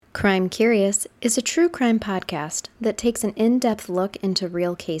Crime Curious is a true crime podcast that takes an in-depth look into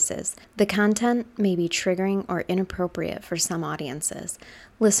real cases. The content may be triggering or inappropriate for some audiences.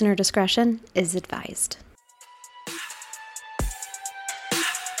 Listener discretion is advised.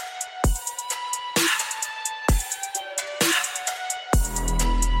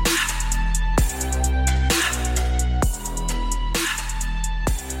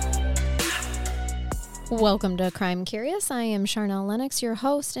 Welcome to Crime Curious. I am Charnel Lennox, your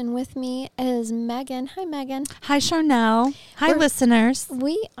host, and with me is Megan. Hi, Megan. Hi, Charnel. Hi, listeners.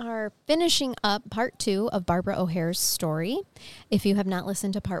 We are finishing up part 2 of Barbara O'Hare's story. If you have not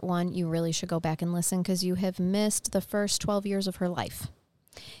listened to part 1, you really should go back and listen because you have missed the first 12 years of her life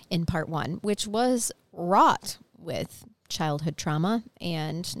in part 1, which was wrought with childhood trauma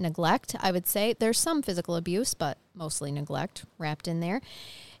and neglect. I would say there's some physical abuse, but mostly neglect wrapped in there.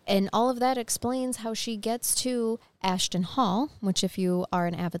 And all of that explains how she gets to Aston Hall, which if you are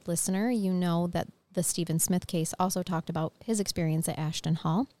an avid listener, you know that the Stephen Smith case also talked about his experience at Aston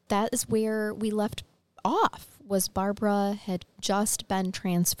Hall. That is where we left off, was Barbara had just been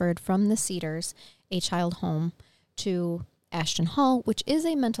transferred from the Cedars, a child home, to Aston Hall, which is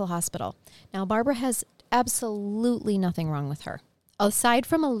a mental hospital. Now, Barbara has absolutely nothing wrong with her. Aside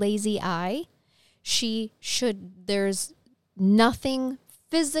from a lazy eye, there's nothing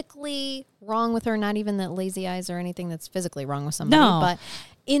physically wrong with her, not even that lazy eyes or anything that's physically wrong with somebody. No. But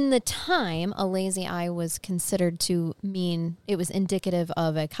in the time, a lazy eye was considered to mean it was indicative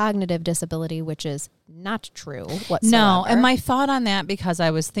of a cognitive disability, which is not true whatsoever. No, and my thought on that, because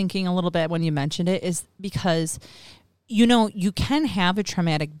I was thinking a little bit when you mentioned it, is because, you know, you can have a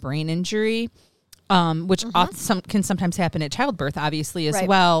traumatic brain injury, which can sometimes happen at childbirth, obviously, as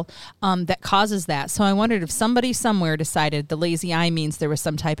well, that causes that. So I wondered if somebody somewhere decided the lazy eye means there was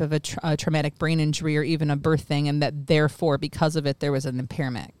some type of a traumatic brain injury or even a birth thing, and that therefore, because of it, there was an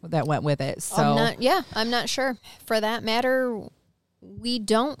impairment that went with it. So I'm not sure. For that matter, we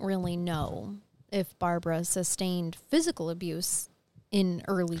don't really know if Barbara sustained physical abuse in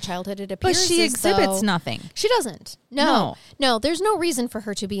early childhood. It appears but she exhibits nothing. She doesn't. No, there's no reason for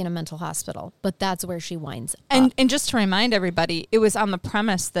her to be in a mental hospital, but that's where she winds up. And just to remind everybody, it was on the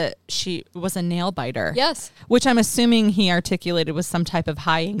premise that she was a nail biter. Yes. Which I'm assuming he articulated was some type of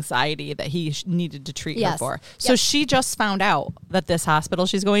high anxiety that he needed to treat her for. So she just found out that this hospital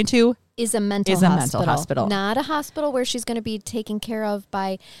she's going to is a mental hospital. Not a hospital where she's going to be taken care of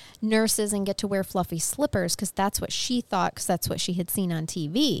by nurses and get to wear fluffy slippers, because that's what she thought, because that's what she had seen on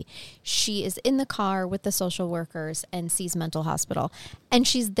TV. She is in the car with the social workers and sees mental hospital. And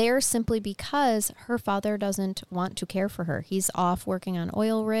she's there simply because her father doesn't want to care for her. He's off working on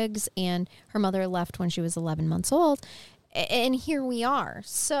oil rigs, and her mother left when she was 11 months old. And here we are.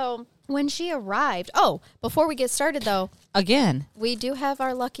 So when she arrived, before we get started, though, again, we do have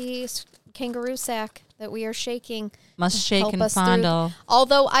our lucky kangaroo sack that we are shaking. Must shake and fondle.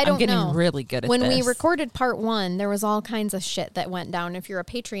 Although I don't know. I'm getting really good at when this. When we recorded part 1, there was all kinds of shit that went down. If you're a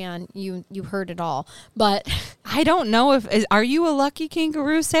Patreon, you heard it all. But I don't know are you a lucky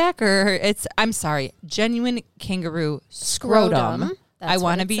kangaroo sack or I'm sorry, genuine kangaroo scrotum. I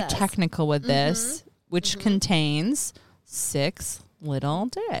want to be technical with this, which contains 6 little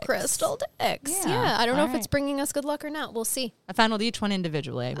dicks. Crystal dicks. Yeah. I don't know if it's bringing us good luck or not. We'll see. I fondled each one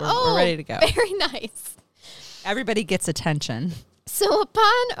individually. We're ready to go. Very nice. Everybody gets attention. So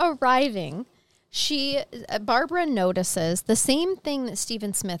upon arriving, Barbara notices the same thing that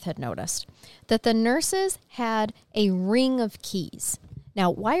Stephen Smith had noticed, that the nurses had a ring of keys. Now,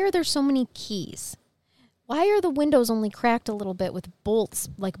 why are there so many keys? Why are the windows only cracked a little bit with bolts,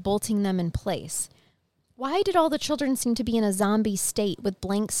 like bolting them in place? Why did all the children seem to be in a zombie state with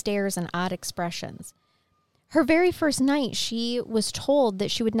blank stares and odd expressions? Her very first night, she was told that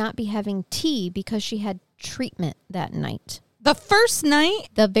she would not be having tea because she had treatment that night. The first night?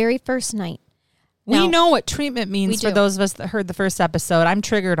 The very first night. We know what treatment means for those of us that heard the first episode. I'm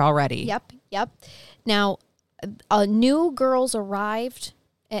triggered already. Yep. Now, new girls arrived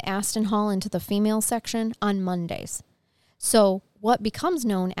at Aston Hall into the female section on Mondays. So what becomes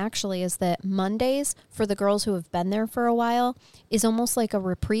known actually is that Mondays, for the girls who have been there for a while, is almost like a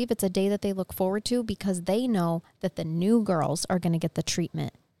reprieve. It's a day that they look forward to because they know that the new girls are going to get the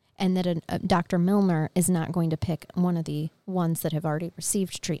treatment and that Dr. Milner is not going to pick one of the ones that have already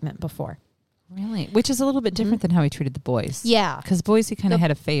received treatment before. Really? Which is a little bit different than how he treated the boys. Yeah. Because boys, he kind of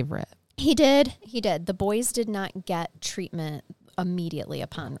had a favorite. He did. The boys did not get treatment immediately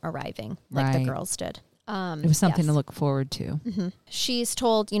upon arriving like the girls did. It was something to look forward to. Mm-hmm. She's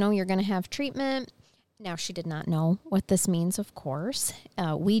told, you're going to have treatment. Now, she did not know what this means, of course.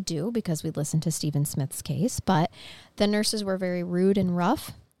 We do because we listened to Stephen Smith's case, but the nurses were very rude and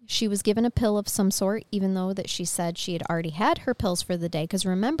rough. She was given a pill of some sort, even though that she said she had already had her pills for the day. Because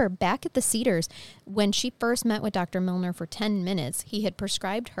remember, back at the Cedars, when she first met with Dr. Milner for 10 minutes, he had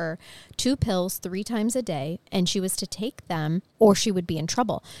prescribed her 2 pills 3 times a day, and she was to take them or she would be in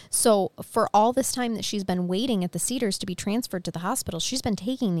trouble. So for all this time that she's been waiting at the Cedars to be transferred to the hospital, she's been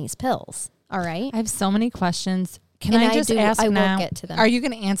taking these pills. All right. I have so many questions. Can And I just ask I now? will get to them. Are you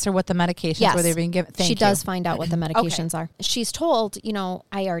going to answer what the medications Yes. were they being given? Thank she you. does find out what the medications are. She's told,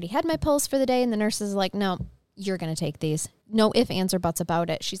 I already had my pills for the day, and the nurse is like, no, you're going to take these. No ifs, ands, or buts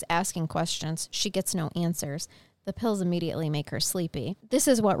about it. She's asking questions. She gets no answers. The pills immediately make her sleepy. This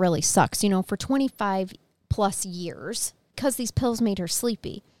is what really sucks. For 25 plus years, because these pills made her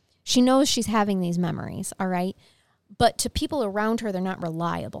sleepy, she knows she's having these memories, all right? But to people around her, they're not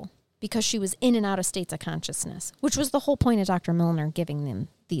reliable, because she was in and out of states of consciousness, which was the whole point of Dr. Milner giving them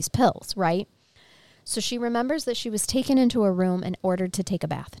these pills, right? So she remembers that she was taken into a room and ordered to take a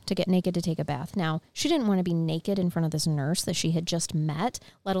bath, to get naked to take a bath. Now, she didn't want to be naked in front of this nurse that she had just met,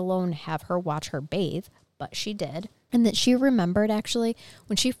 let alone have her watch her bathe, but she did. And that she remembered, actually,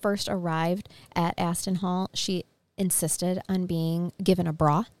 when she first arrived at Aston Hall, she insisted on being given a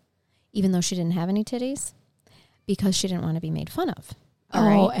bra, even though she didn't have any titties, because she didn't want to be made fun of.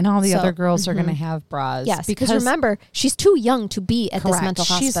 And all the other girls are going to have bras. Yes, because remember, she's too young to be at this mental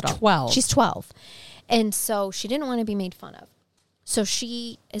hospital. She's 12. She's 12. And so she didn't want to be made fun of. So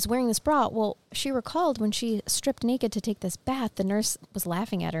she is wearing this bra. Well, she recalled when she stripped naked to take this bath, the nurse was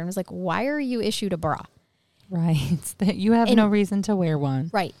laughing at her and was like, why are you issued a bra? Right. That you have no reason to wear one.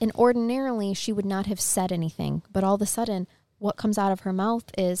 Right. And ordinarily, she would not have said anything. But all of a sudden, what comes out of her mouth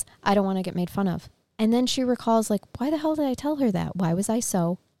is, I don't want to get made fun of. And then she recalls, like, why the hell did I tell her that? Why was I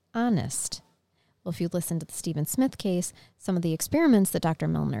so honest? Well, if you listen to the Stephen Smith case, some of the experiments that Dr.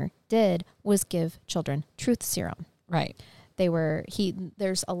 Milner did was give children truth serum. Right.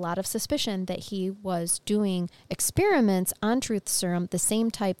 There's a lot of suspicion that he was doing experiments on truth serum, the same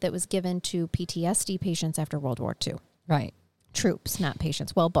type that was given to PTSD patients after World War II. Right. Troops, not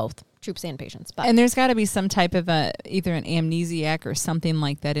patients. Well, both troops and patients. But. And there's got to be some type of either an amnesiac or something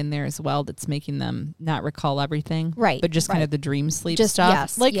like that in there as well that's making them not recall everything. Right. But just kind of the dream sleep just, stuff.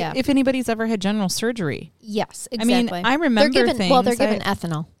 Yes, like if anybody's ever had general surgery. Yes, exactly. I mean, I remember things. Well, they're given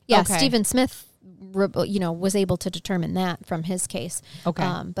ethanol. Yeah, okay. Stephen Smith was able to determine that from his case. Okay.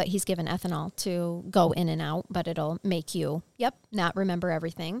 But he's given ethanol to go in and out, but it'll make you, not remember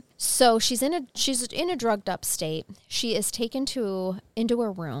everything. So she's in a drugged up state. She is taken into a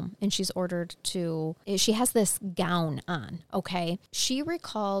room and she's ordered she has this gown on, okay? She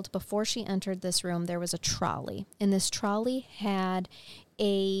recalled before she entered this room, there was a trolley, and this trolley had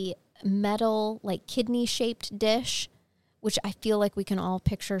a metal, like kidney-shaped dish, which I feel like we can all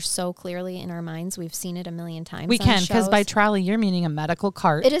picture so clearly in our minds. We've seen it a million times. We can, because by trolley, you're meaning a medical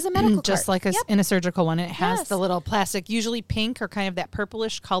cart. It is a medical cart. Just like in a surgical one. It has Yes. the little plastic, usually pink or kind of that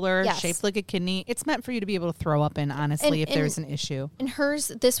purplish color, Yes. shaped like a kidney. It's meant for you to be able to throw up in, honestly, if there's an issue. And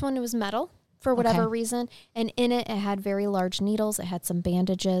this one was metal for whatever Okay. reason. And in it had very large needles. It had some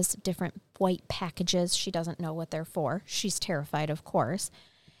bandages, different white packages. She doesn't know what they're for. She's terrified, of course.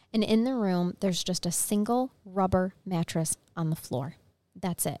 And in the room, there's just a single rubber mattress on the floor.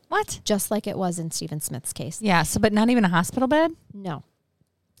 That's it. What? Just like it was in Stephen Smith's case. Yeah, but not even a hospital bed? No.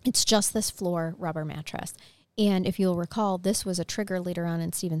 It's just this floor rubber mattress. And if you'll recall, this was a trigger later on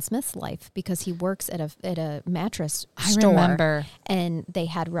in Stephen Smith's life because he works at a mattress store. I remember. And they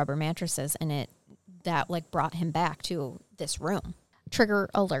had rubber mattresses, and that brought him back to this room. Trigger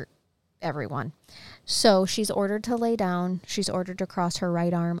alert, everyone. So she's ordered to lay down. She's ordered to cross her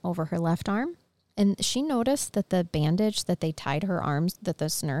right arm over her left arm. And she noticed that the bandage that they tied her arms, that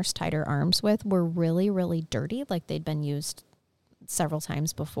this nurse tied her arms with, were really, really dirty, like they'd been used several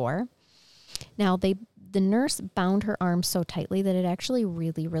times before. Now, the nurse bound her arms so tightly that it actually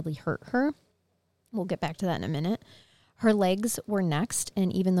really, really hurt her. We'll get back to that in a minute. Her legs were next,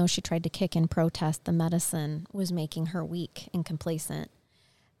 and even though she tried to kick in protest, the medicine was making her weak and complacent.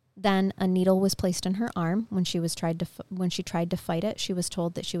 Then a needle was placed in her arm. When she tried to fight it, she was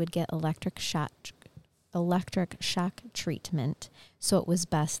told that she would get electric shock treatment. So it was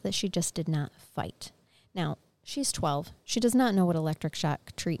best that she just did not fight. Now, she's 12. She does not know what electric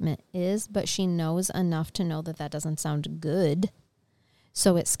shock treatment is, but she knows enough to know that that doesn't sound good.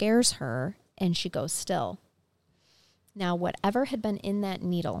 So it scares her, and she goes still. Now, whatever had been in that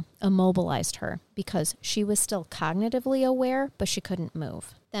needle immobilized her because she was still cognitively aware, but she couldn't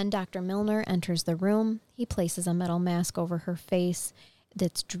move. Then Dr. Milner enters the room. He places a metal mask over her face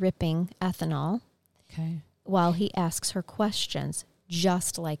that's dripping ethanol. Okay. While he asks her questions,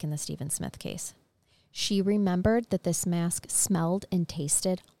 just like in the Stephen Smith case. She remembered that this mask smelled and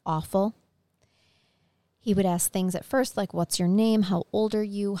tasted awful. He would ask things at first like, what's your name? How old are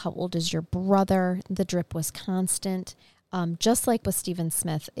you? How old is your brother? The drip was constant. Just like with Stephen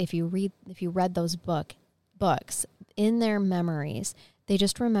Smith, if you read those books, in their memories, they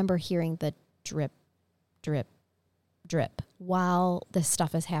just remember hearing the drip, drip, drip while this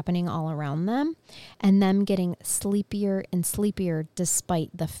stuff is happening all around them, and them getting sleepier and sleepier despite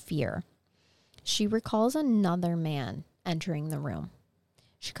the fear. She recalls another man entering the room.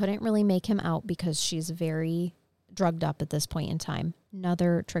 She couldn't really make him out because she's very drugged up at this point in time.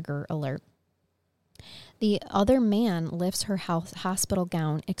 Another trigger alert. The other man lifts her hospital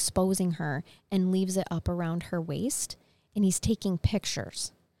gown, exposing her, and leaves it up around her waist, and he's taking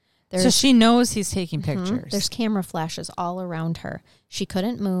pictures. So she knows he's taking pictures. There's camera flashes all around her. She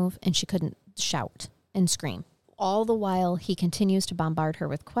couldn't move, and she couldn't shout and scream. All the while, he continues to bombard her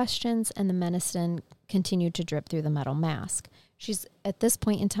with questions, and the medicine continued to drip through the metal mask. She's, at this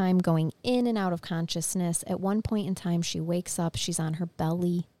point in time, going in and out of consciousness. At one point in time, she wakes up. She's on her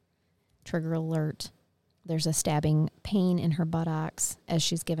belly. Trigger alert. There's a stabbing pain in her buttocks as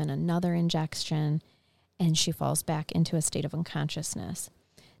she's given another injection, and she falls back into a state of unconsciousness.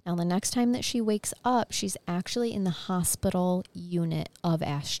 Now, the next time that she wakes up, she's actually in the hospital unit of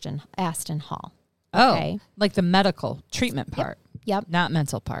Aston Hall. Okay? Oh, like the medical treatment part. Yep. Not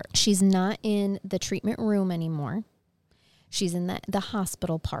mental part. She's not in the treatment room anymore. She's in the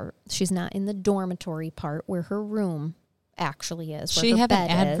hospital part. She's not in the dormitory part where her room actually is. She have an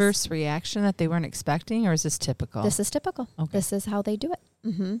adverse reaction that they weren't expecting, or is this typical? This is typical. Okay. This is how they do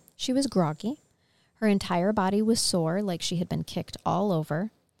it. She was groggy. Her entire body was sore, like she had been kicked all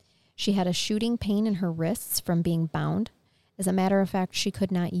over. She had a shooting pain in her wrists from being bound. As a matter of fact, she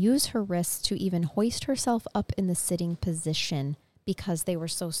could not use her wrists to even hoist herself up in the sitting position because they were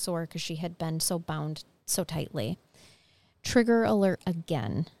so sore because she had been so bound so tightly. Trigger alert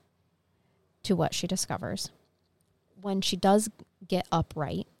again to what she discovers. When she does get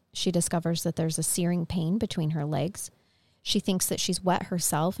upright, she discovers that there's a searing pain between her legs. She thinks that she's wet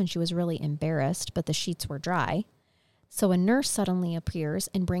herself and she was really embarrassed, but the sheets were dry. So a nurse suddenly appears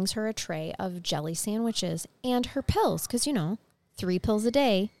and brings her a tray of jelly sandwiches and her pills, because, 3 pills a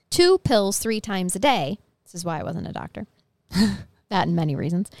day, 2 pills 3 times a day. This is why I wasn't a doctor. That and many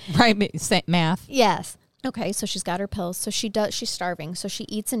reasons. Right, math. Yes. Okay, so she's got her pills. So she's starving. So she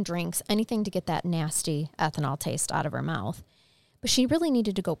eats and drinks anything to get that nasty ethanol taste out of her mouth. But she really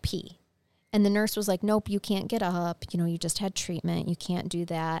needed to go pee. And the nurse was like, nope, you can't get up. You just had treatment. You can't do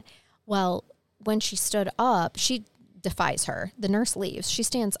that. Well, when she stood up, she defies her. The nurse leaves. She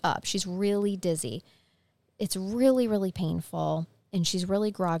stands up. She's really dizzy. It's really, really painful. And she's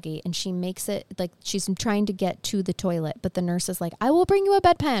really groggy. And she makes it like she's trying to get to the toilet. But the nurse is like, I will bring you a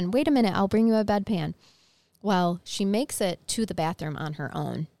bedpan. Wait a minute. I'll bring you a bedpan. Well, she makes it to the bathroom on her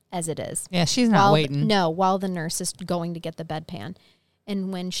own, as it is. Yeah, she's not waiting. No, while the nurse is going to get the bedpan.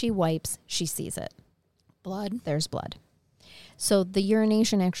 And when she wipes, she sees it. Blood. There's blood. So the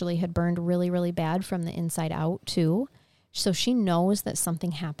urination actually had burned really, really bad from the inside out, too. So she knows that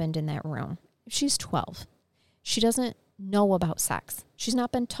something happened in that room. She's 12. She doesn't know about sex. She's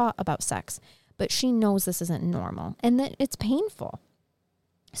not been taught about sex. But she knows this isn't normal and that it's painful.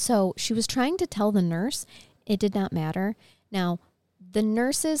 So she was trying to tell the nurse. It did not matter. Now, the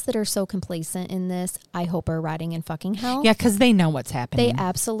nurses that are so complacent in this, I hope are rotting in fucking hell. Yeah, because they know what's happening. They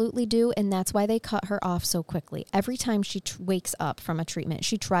absolutely do, and that's why they cut her off so quickly. Every time she wakes up from a treatment,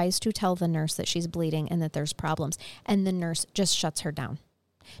 she tries to tell the nurse that she's bleeding and that there's problems, and the nurse just shuts her down.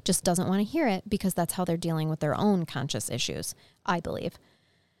 Just doesn't want to hear it because that's how they're dealing with their own conscious issues, I believe.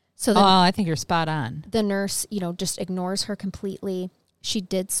 So I think you're spot on. The nurse, just ignores her completely. She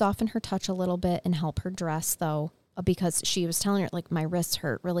did soften her touch a little bit and help her dress, though, because she was telling her, like, my wrists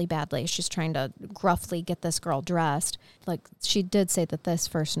hurt really badly. She's trying to gruffly get this girl dressed. Like, she did say that this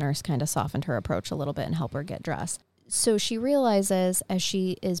first nurse kind of softened her approach a little bit and helped her get dressed. So she realizes, as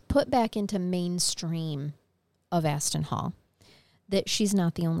she is put back into mainstream of Aston Hall, that she's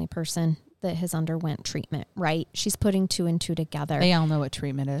not the only person that has underwent treatment, right? She's putting 2 and 2 together. They all know what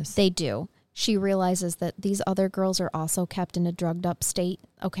treatment is. They do. She realizes that these other girls are also kept in a drugged up state.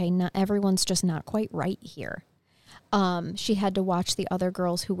 Okay, not everyone's just not quite right here. She had to watch the other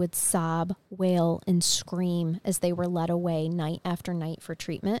girls who would sob, wail, and scream as they were led away night after night for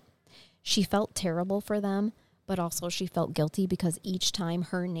treatment. She felt terrible for them, but also she felt guilty because each time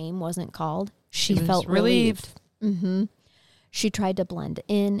her name wasn't called, she felt relieved. Mm-hmm. She tried to blend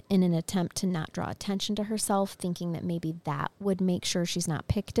in an attempt to not draw attention to herself, thinking that maybe that would make sure she's not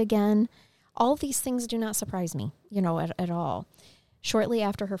picked again. All these things do not surprise me, at all. Shortly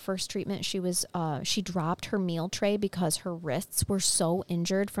after her first treatment, she dropped her meal tray because her wrists were so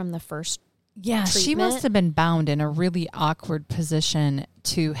injured from the first treatment. She must have been bound in a really awkward position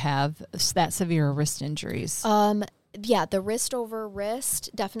to have that severe wrist injuries. Yeah, the wrist over wrist,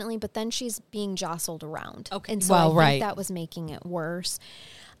 definitely. But then she's being jostled around. Okay. And so I think that was making it worse.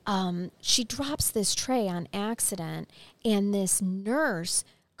 She drops this tray on accident, and this nurse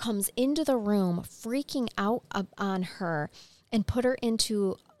comes into the room freaking out on her and put her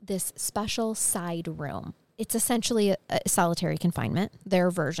into this special side room. It's essentially a solitary confinement, their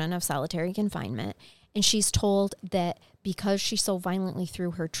version of solitary confinement. And she's told that because she so violently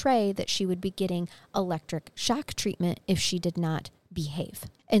threw her tray that she would be getting electric shock treatment if she did not behave.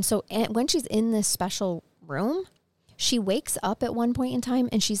 And so when she's in this special room, she wakes up at one point in time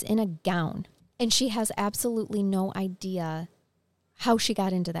and she's in a gown. And she has absolutely no idea how she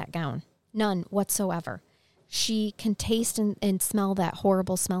got into that gown. None whatsoever. She can taste and smell that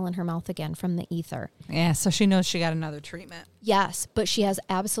horrible smell in her mouth again from the ether. Yeah, so she knows she got another treatment. Yes, but she has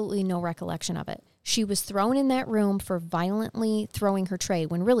absolutely no recollection of it. She was thrown in that room for violently throwing her tray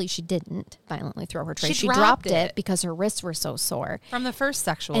when really she didn't violently throw her tray. She dropped it because her wrists were so sore. From the first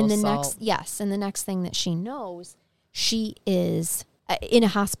sexual assault. And the next thing that she knows, she is in a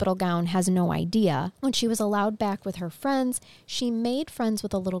hospital gown, has no idea. When she was allowed back with her friends, she made friends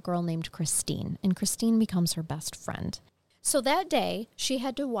with a little girl named Christine, and Christine becomes her best friend. So that day, she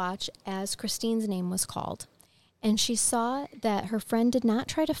had to watch as Christine's name was called, and she saw that her friend did not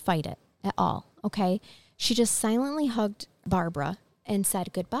try to fight it at all, okay? She just silently hugged Barbara and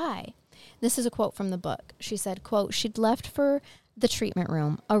said goodbye. This is a quote from the book. She said, quote, she'd left for the treatment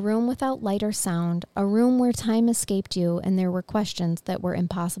room, a room without light or sound, a room where time escaped you and there were questions that were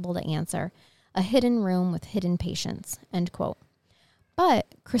impossible to answer, a hidden room with hidden patients, end quote.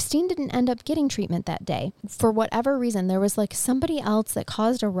 But Christine didn't end up getting treatment that day. For whatever reason, there was like somebody else that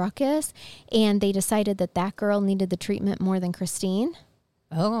caused a ruckus and they decided that that girl needed the treatment more than Christine.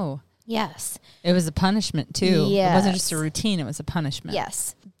 Oh. Yes. It was a punishment too. Yes. It wasn't just a routine, it was a punishment.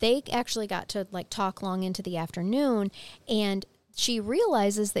 Yes. They actually got to like talk long into the afternoon, and she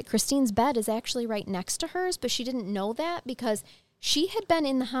realizes that Christine's bed is actually right next to hers, but she didn't know that because she had been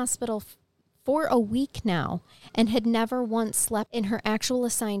in the hospital for a week now and had never once slept in her actual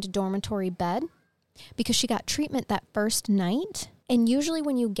assigned dormitory bed because she got treatment that first night. And usually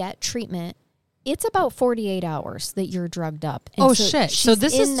when you get treatment, it's about 48 hours that you're drugged up. And shit. So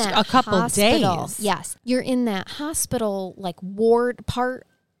this is a couple days. Yes. You're in that hospital, like ward part,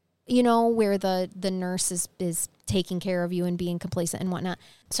 you know, where the nurse is taking care of you and being complacent and whatnot.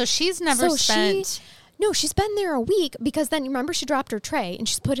 So she's never spent... No, she's been there a week because then, remember, she dropped her tray and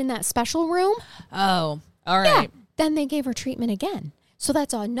she's put in that special room. Oh, all right. Yeah. Then they gave her treatment again. So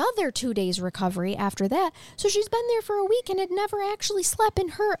that's another 2 days recovery after that. So she's been there for a week and had never actually slept in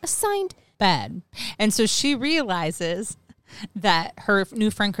her assigned bed. And so she realizes that her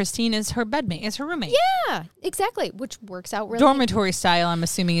new friend Christine is her bedmate, is her roommate. Yeah, exactly, which works out really dormitory style, I'm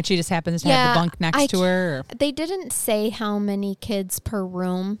assuming, and she just happens to have the bunk next to her. Or? They didn't say how many kids per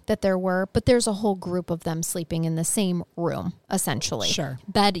room that there were, but there's a whole group of them sleeping in the same room, essentially. Sure.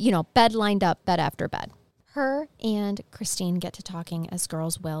 Bed lined up, bed after bed. Her and Christine get to talking as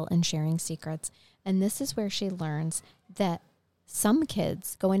girls will and sharing secrets, and this is where she learns that some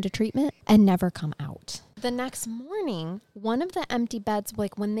kids go into treatment and never come out. The next morning, one of the empty beds,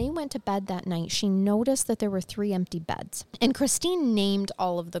 like when they went to bed that night, she noticed that there were 3 empty beds. And Christine named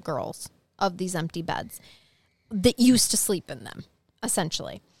all of the girls of these empty beds that used to sleep in them,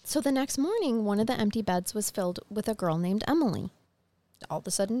 essentially. So the next morning, one of the empty beds was filled with a girl named Emily. All of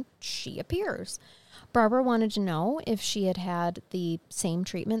a sudden, she appears. Barbara wanted to know if she had had the same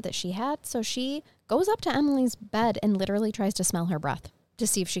treatment that she had, so she goes up to Emily's bed and literally tries to smell her breath to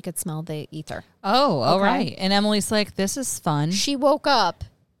see if she could smell the ether. Oh, all right. And Emily's like, this is fun. She woke up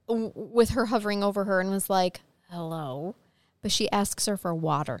with her hovering over her and was like, hello. But she asks her for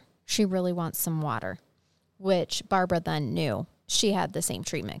water. She really wants some water, which Barbara then knew she had the same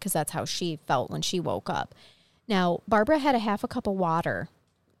treatment because that's how she felt when she woke up. Now, Barbara had a half a cup of water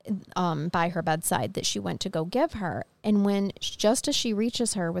by her bedside that she went to go give her. And when just as she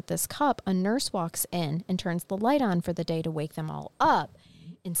reaches her with this cup, a nurse walks in and turns the light on for the day to wake them all up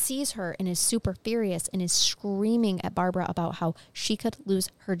and sees her and is super furious and is screaming at Barbara about how she could lose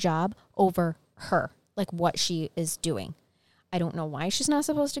her job over her, like what she is doing. I don't know why she's not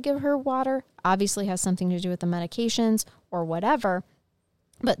supposed to give her water. Obviously has something to do with the medications or whatever.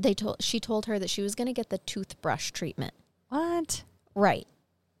 But she told her that she was going to get the toothbrush treatment. What? Right.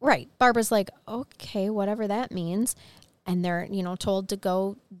 Barbara's like, okay, whatever that means. and they're, told to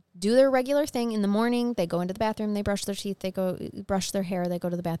go do their regular thing in the morning. They go into the bathroom, they brush their teeth, they go brush their hair, they go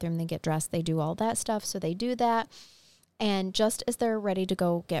to the bathroom, they get dressed, they do all that stuff. So they do that. And just as they're ready to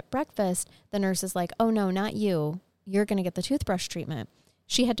go get breakfast, the nurse is like, oh no, not you. You're going to get the toothbrush treatment.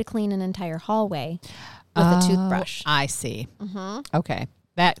 She had to clean an entire hallway with a toothbrush. I see. Okay.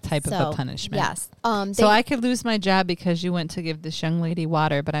 That type of a punishment. Yes. So I could lose my job because you went to give this young lady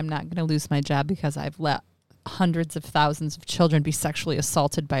water, but I'm not going to lose my job because I've let hundreds of thousands of children be sexually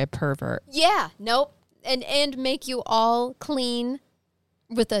assaulted by a pervert. Yeah. Nope. And make you all clean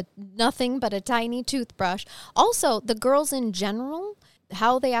with nothing but a tiny toothbrush. Also, the girls in general,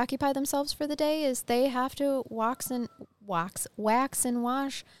 how they occupy themselves for the day is they have to wax and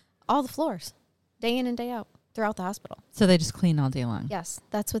wash all the floors day in and day out throughout the hospital. So they just clean all day long. Yes,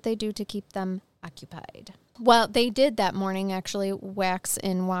 that's what they do to keep them occupied. Well, they did that morning, actually, wax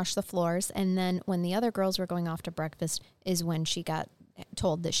and wash the floors. And then when the other girls were going off to breakfast is when she got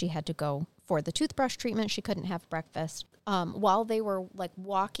told that she had to go for the toothbrush treatment. She couldn't have breakfast. While they were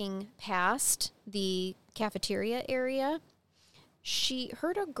walking past the cafeteria area, she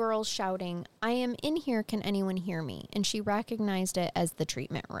heard a girl shouting, "I am in here, can anyone hear me?" And she recognized it as the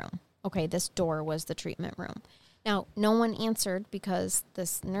treatment room. Okay, this door was the treatment room. Now, no one answered because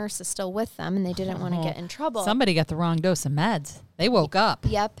this nurse is still with them and they didn't want to get in trouble. Somebody got the wrong dose of meds. They woke up.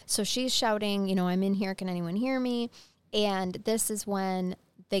 Yep. So she's shouting, "I'm in here, can anyone hear me?" And this is when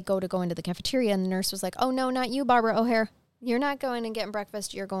they go into the cafeteria and the nurse was like, "Oh, no, not you, Barbara O'Hare. You're not going and getting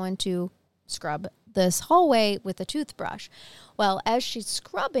breakfast. You're going to scrub this hallway with a toothbrush." Well, as she's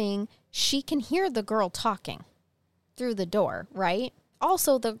scrubbing, she can hear the girl talking through the door, right?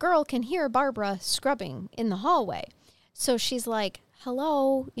 Also, the girl can hear Barbara scrubbing in the hallway. So she's like,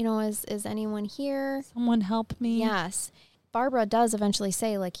 "Hello, is anyone here? Someone help me." Yes. Barbara does eventually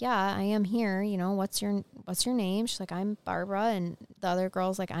say, "Yeah, I am here. What's your name?" She's like, "I'm Barbara." And the other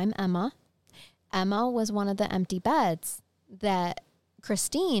girl's like, "I'm Emma." Emma was one of the empty beds that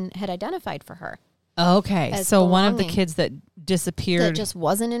Christine had identified for her. Okay. So one of the kids that disappeared. That just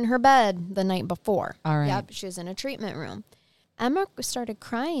wasn't in her bed the night before. All right. Yep, she was in a treatment room. Emma started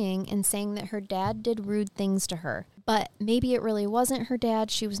crying and saying that her dad did rude things to her. But maybe it really wasn't her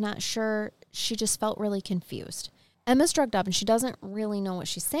dad. She was not sure. She just felt really confused. Emma's drugged up and she doesn't really know what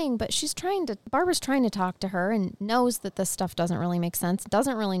she's saying, but Barbara's trying to talk to her and knows that this stuff doesn't really make sense,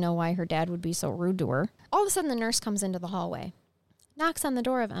 doesn't really know why her dad would be so rude to her. All of a sudden, the nurse comes into the hallway, knocks on the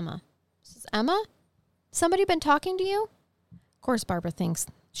door of Emma. Says, "Emma, somebody been talking to you?" Of course, Barbara thinks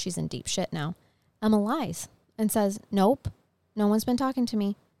she's in deep shit now. Emma lies and says, "Nope, no one's been talking to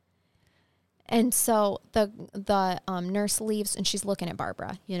me." And so the nurse leaves and she's looking at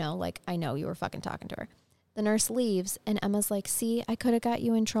Barbara, "I know you were fucking talking to her." The nurse leaves and Emma's like, "See, I could have got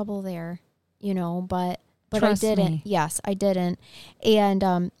you in trouble there, but Trust I didn't." me. Yes, I didn't.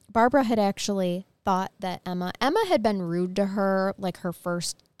 And Barbara had actually thought that Emma had been rude to her her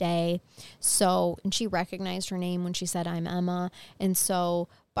first day. So, and she recognized her name when she said, "I'm Emma." And so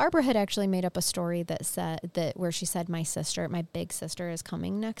Barbara had actually made up a story that said where she said, my big sister is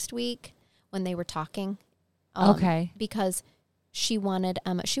coming next week when they were talking. Okay. Because she wanted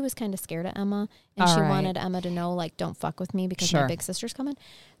Emma. She was kind of scared of Emma, and she wanted Emma to know, don't fuck with me because my big sister's coming.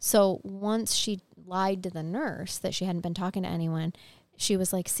 So once she lied to the nurse that she hadn't been talking to anyone, she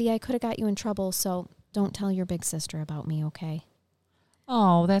was like, "See, I could have got you in trouble, so don't tell your big sister about me, okay?"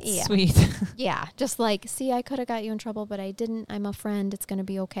 Oh, that's sweet. Yeah, just "See, I could have got you in trouble, but I didn't. I'm a friend. It's going to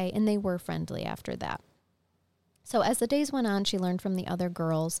be okay." And they were friendly after that. So as the days went on, she learned from the other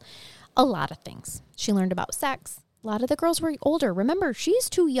girls a lot of things. She learned about sex. A lot of the girls were older. Remember, she's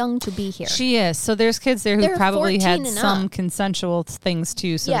too young to be here. She is. So there's kids there who They're probably 14 had and some up. consensual things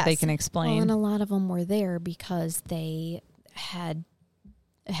too, so that they can explain. Well, and a lot of them were there because they had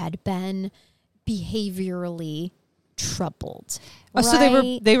been behaviorally troubled. Oh,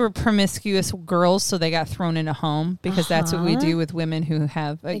 so they were promiscuous girls, so they got thrown in a home because that's what we do with women who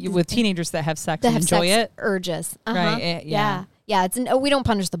have with teenagers that have sex and enjoy it. Urges, right? Yeah. It's we don't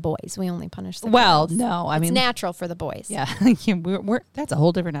punish the boys. We only punish the well, girls. no, I it's mean natural for the boys. Yeah, we're that's a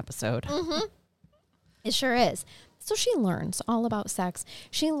whole different episode. Mm-hmm. It sure is. So she learns all about sex.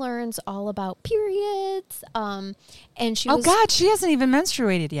 She learns all about periods. And she oh God, she hasn't even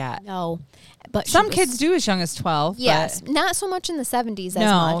menstruated yet. No, but some kids do as young as 12. Yes, but not so much in the 70s as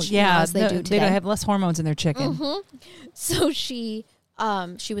much. As they do today. They don't have less hormones in their chicken. Mm-hmm. So she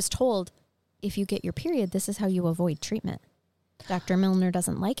was told, if you get your period, this is how you avoid treatment. Dr. Milner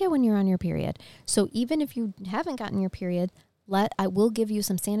doesn't like it when you're on your period. So even if you haven't gotten your period, I will give you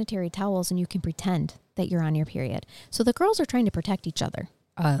some sanitary towels and you can pretend that you're on your period. So the girls are trying to protect each other.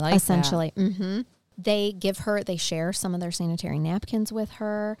 I like essentially. that. Mm-hmm. They share some of their sanitary napkins with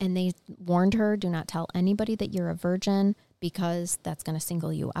her, and they warned her, do not tell anybody that you're a virgin because that's going to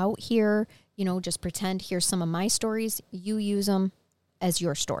single you out here. You know, just pretend, here's some of my stories. You use them as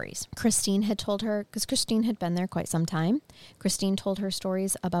your stories. Christine had told her, because Christine had been there quite some time, Christine told her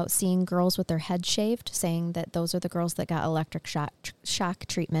stories about seeing girls with their heads shaved, saying that those are the girls that got electric shock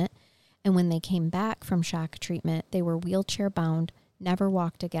treatment. And when they came back from shock treatment, they were wheelchair bound, never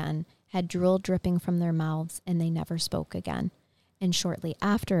walked again, had drool dripping from their mouths, and they never spoke again. And shortly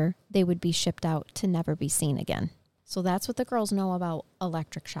after, they would be shipped out to never be seen again. So that's what the girls know about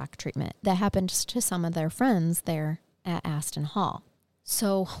electric shock treatment. That happened to some of their friends there at Aston Hall.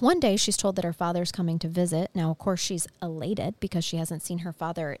 So one day she's told that her father's coming to visit. Now, of course, she's elated because she hasn't seen her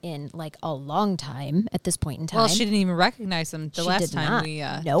father in like a long time at this point in time. Well, she didn't even recognize him the last time we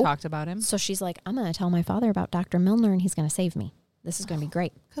talked about him. So she's like, I'm going to tell my father about Dr. Milner and he's going to save me. This is going to be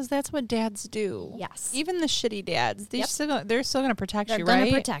great. Because that's what dads do. Yes. Even the shitty dads, they're still going to protect you, right? They're going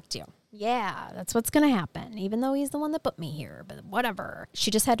to protect you. Yeah, that's what's going to happen, even though he's the one that put me here. But whatever. She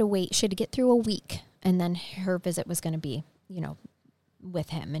just had to wait. She had to get through a week, and then her visit was going to be, with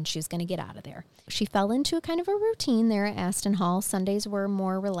him, and she was going to get out of there. She fell into a kind of a routine there at Aston Hall. Sundays were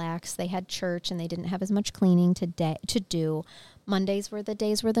more relaxed. They had church, and they didn't have as much cleaning to do. Mondays were the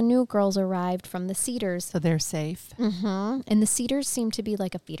days where the new girls arrived from the Cedars. So they're safe. Mm-hmm. And the Cedars seemed to be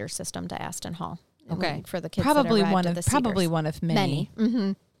like a feeder system to Aston Hall. Okay. For the kids probably that one of of probably one of many.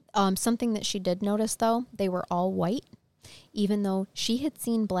 Mm-hmm. Something that she did notice, though, they were all white. Even though she had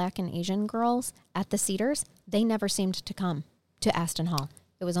seen Black and Asian girls at the Cedars, they never seemed to come to Aston Hall.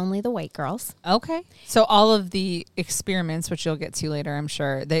 It was only the white girls. Okay. So all of the experiments, which you'll get to later, I'm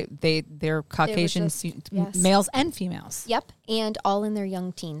sure, they're Caucasian males and females. Yep. And all in their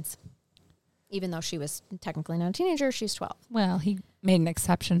young teens. Even though she was technically not a teenager, she's 12. Well, he made an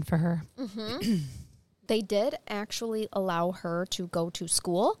exception for her. Mm-hmm. They did actually allow her to go to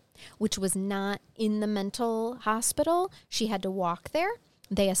school, which was not in the mental hospital. She had to walk there.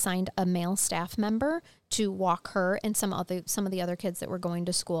 They assigned a male staff member to walk her and some of the other kids that were going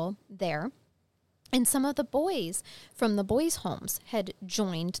to school there. And some of the boys from the boys' homes had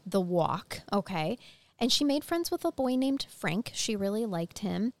joined the walk, okay? And she made friends with a boy named Frank. She really liked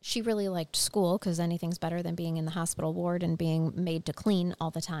him. She really liked school because anything's better than being in the hospital ward and being made to clean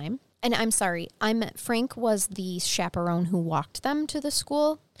all the time. And I'm sorry, Frank was the chaperone who walked them to the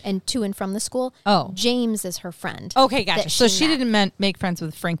school and to and from the school. Oh. James is her friend. Okay, gotcha. So she didn't make friends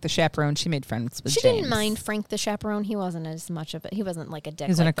with Frank the chaperone. She made friends with James. She didn't mind Frank the chaperone. He wasn't as much of it. He wasn't like a dick.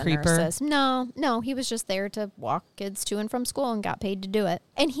 He wasn't a creeper. Nurses. No. He was just there to walk kids to and from school and got paid to do it.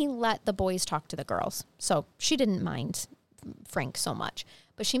 And he let the boys talk to the girls. So she didn't mind Frank so much.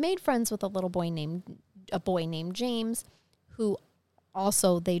 But she made friends with a boy named James, who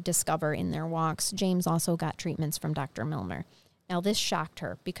also they discover in their walks. James also got treatments from Dr. Milner. Now, this shocked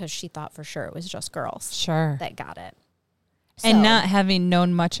her because she thought for sure it was just girls that got it. And not having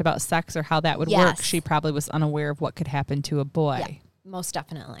known much about sex or how that would work, she probably was unaware of what could happen to a boy. Yeah, most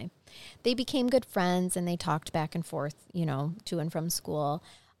definitely. They became good friends, and they talked back and forth, to and from school.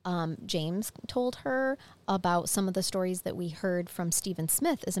 James told her about some of the stories that we heard from Stephen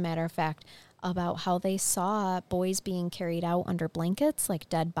Smith, as a matter of fact, about how they saw boys being carried out under blankets, like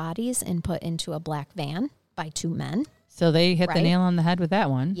dead bodies, and put into a black van by two men. So they hit the nail on the head with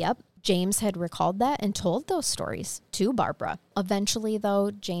that one. Yep. James had recalled that and told those stories to Barbara. Eventually, though,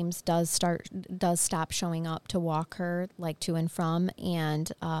 James does stop showing up to walk her like to and from,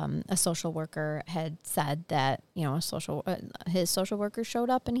 and a social worker had said that his social worker showed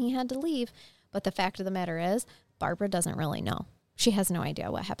up and he had to leave. But the fact of the matter is, Barbara doesn't really know. She has no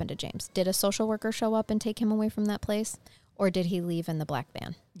idea what happened to James. Did a social worker show up and take him away from that place? Or did he leave in the black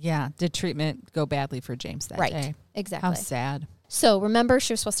van? Yeah. Did treatment go badly for James that day? Right. Exactly. How sad. So remember,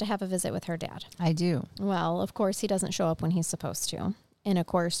 she was supposed to have a visit with her dad. I do. Well, of course, he doesn't show up when he's supposed to. And of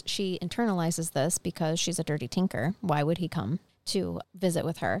course, she internalizes this because she's a dirty tinker. Why would he come to visit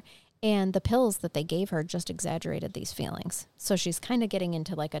with her? And the pills that they gave her just exaggerated these feelings. So she's kind of getting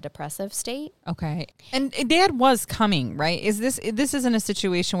into like a depressive state. Okay. And Dad was coming, right? This isn't a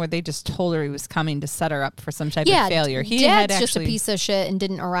situation where they just told her he was coming to set her up for some type of failure. Dad's just a piece of shit and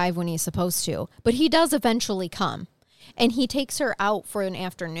didn't arrive when he's supposed to. But he does eventually come. And he takes her out for an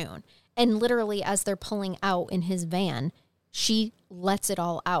afternoon. And literally, as they're pulling out in his van, she lets it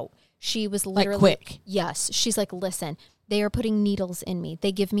all out. She was literally... Like quick. Yes. She's like, listen... They are putting needles in me.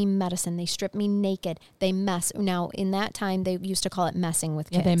 They give me medicine. They strip me naked. They mess. Now, in that time, they used to call it messing with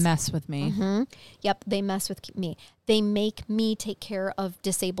kids. Yeah, they mess with me. Mm-hmm. Yep, they mess with me. They make me take care of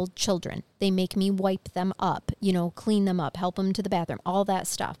disabled children. They make me wipe them up, clean them up, help them to the bathroom, all that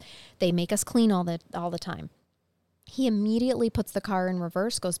stuff. They make us clean all the time. He immediately puts the car in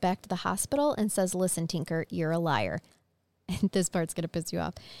reverse, goes back to the hospital, and says, "Listen, Tinker, you're a liar." And this part's going to piss you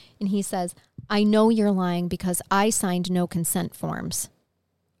off. And he says, "I know you're lying because I signed no consent forms."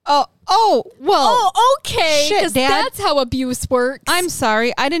 Well. Oh, okay. Shit, Dad. That's how abuse works. I'm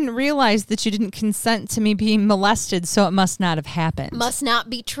sorry. I didn't realize that you didn't consent to me being molested, so it must not have happened. Must not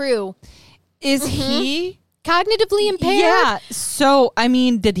be true. Is he cognitively impaired? Yeah. So, I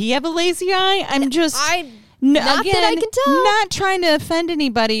mean, did he have a lazy eye? Not that I can tell. Not trying to offend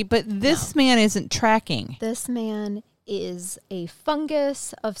anybody, but this man isn't tracking. This man is a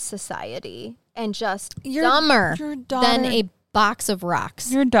fungus of society and just dumber than a box of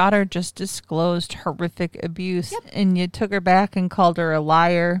rocks. Your daughter just disclosed horrific abuse, and you took her back and called her a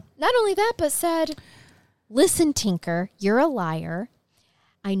liar. Not only that, but said, "Listen, Tinker, you're a liar.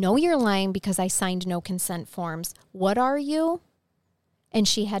 I know you're lying because I signed no consent forms. What are you?" And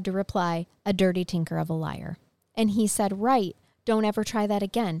she had to reply, "A dirty tinker of a liar." And he said, "Right, don't ever try that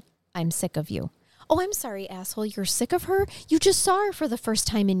again. I'm sick of you." "Oh, I'm sorry, asshole. You're sick of her? You just saw her for the first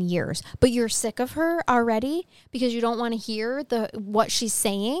time in years, but you're sick of her already because you don't want to hear what she's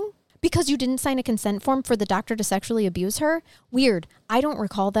saying? Because you didn't sign a consent form for the doctor to sexually abuse her? Weird. I don't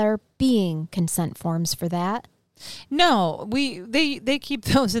recall there being consent forms for that." No, they keep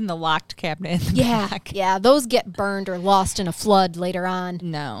those in the locked cabinet in the back. Yeah, those get burned or lost in a flood later on.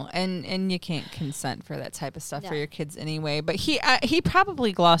 No, and you can't consent for that type of stuff for your kids anyway. But he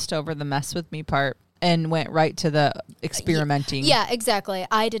probably glossed over the mess with me part and went right to the experimenting. Yeah, exactly.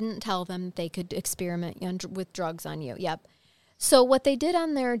 I didn't tell them they could experiment with drugs on you. Yep. So what they did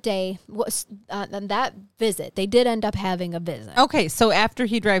on their day was on that visit, they did end up having a visit. Okay, so after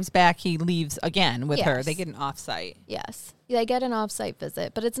he drives back, he leaves again with her. They get an off-site. Yes, they get an off-site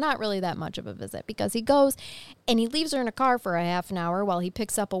visit, but it's not really that much of a visit because he goes and he leaves her in a car for a half an hour while he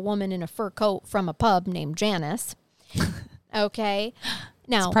picks up a woman in a fur coat from a pub named Janice. Okay.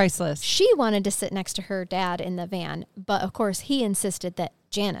 Now, it's priceless. She wanted to sit next to her dad in the van, but of course he insisted that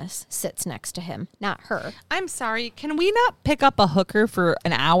Janice sits next to him, not her. I'm sorry. Can we not pick up a hooker for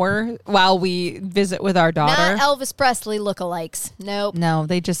an hour while we visit with our daughter? Not Elvis Presley lookalikes. Nope. No,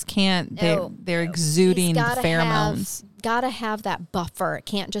 they just can't. They're exuding pheromones. Gotta have that buffer. It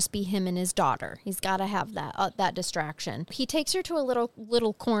can't just be him and his daughter. He's gotta have that distraction. He takes her to a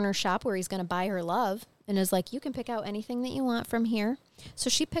little corner shop where he's gonna buy her love and is like, "You can pick out anything that you want from here."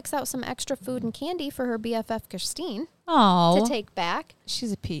 So she picks out some extra food and candy for her BFF Christine to take back.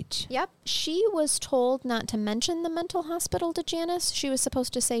 She's a peach. Yep. She was told not to mention the mental hospital to Janice. She was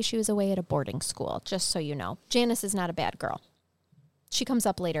supposed to say she was away at a boarding school, just so you know. Janice is not a bad girl. She comes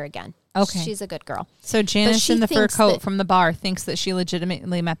up later again. Okay. She's a good girl. So Janice in the fur coat from the bar thinks that she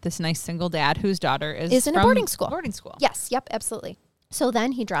legitimately met this nice single dad whose daughter is in a boarding school. Boarding school. Yes. Yep. Absolutely. So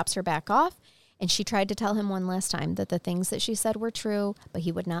then he drops her back off. And she tried to tell him one last time that the things that she said were true, but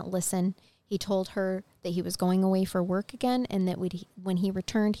he would not listen. He told her that he was going away for work again and that when he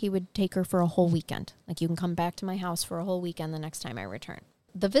returned, he would take her for a whole weekend. Like, "You can come back to my house for a whole weekend the next time I return."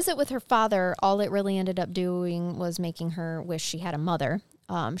 The visit with her father, all it really ended up doing was making her wish she had a mother.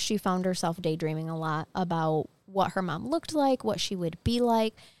 She found herself daydreaming a lot about what her mom looked like, what she would be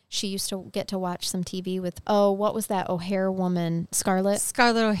like. She used to get to watch some TV with, what was that O'Hare woman, Scarlett?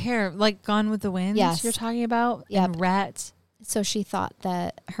 Scarlett O'Hare, like Gone with the Wind, yes. You're talking about? Yep. And Rat. So she thought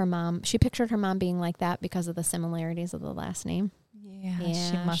that she pictured her mom being like that because of the similarities of the last name. Yeah,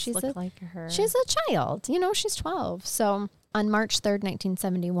 she must look like her. She's a child. She's 12. So on March 3rd,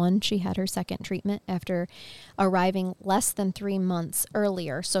 1971, she had her second treatment after arriving less than 3 months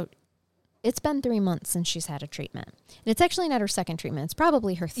earlier. So it's been 3 months since she's had a treatment. And it's actually not her second treatment. It's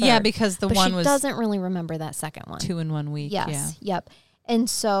probably her third. Yeah, because the one was... she doesn't really remember that second one. 2 in 1 week, Yes, yep. And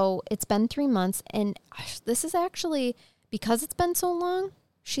so it's been 3 months. And this is actually, because it's been so long,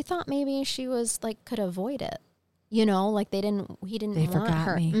 she thought maybe she was, could avoid it. He didn't want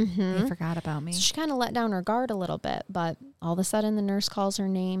her. Mm-hmm. They forgot about me. So she kind of let down her guard a little bit. But all of a sudden, the nurse calls her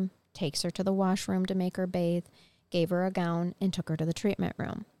name, takes her to the washroom to make her bathe, gave her a gown, and took her to the treatment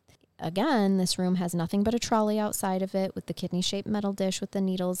room. Again, this room has nothing but a trolley outside of it with the kidney-shaped metal dish with the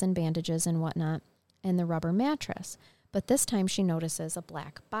needles and bandages and whatnot, and the rubber mattress. But this time she notices a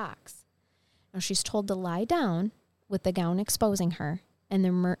black box. Now she's told to lie down with the gown exposing her, and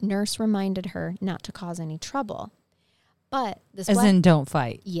the nurse reminded her not to cause any trouble. But this in don't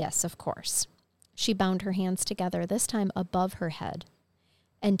fight. Yes, of course. She bound her hands together, this time above her head,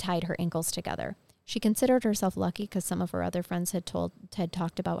 and tied her ankles together. She considered herself lucky because some of her other friends had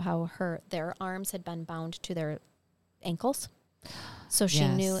talked about how their arms had been bound to their ankles. So she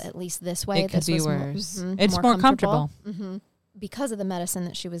knew at least this way it could be worse. It's more more comfortable. Because of the medicine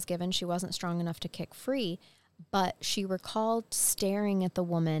that she was given, she wasn't strong enough to kick free, but she recalled staring at the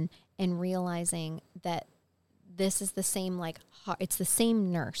woman and realizing that this is the same, it's the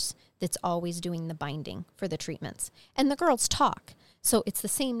same nurse that's always doing the binding for the treatments. And the girls talk. So it's the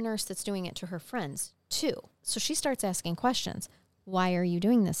same nurse that's doing it to her friends, too. So she starts asking questions. Why are you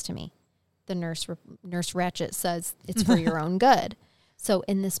doing this to me? The nurse Ratchet says, it's for your own good. So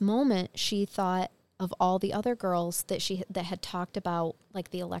in this moment, she thought of all the other girls that had talked about, like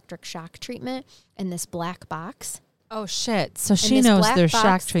the electric shock treatment and this black box. Oh, shit. So she knows there's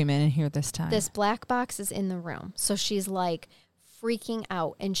shock treatment in here this time. This black box is in the room. So she's like freaking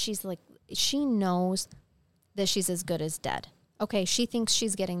out. And she's like, she knows that she's as good as dead. Okay, she thinks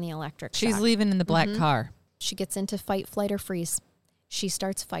she's getting the electric shock. She's leaving in the black car. She gets into fight, flight, or freeze. She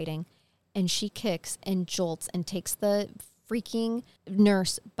starts fighting, and she kicks and jolts and takes the freaking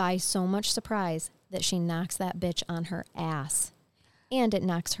nurse by so much surprise that she knocks that bitch on her ass. And it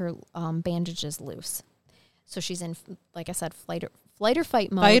knocks her bandages loose. So she's in, like I said, flight or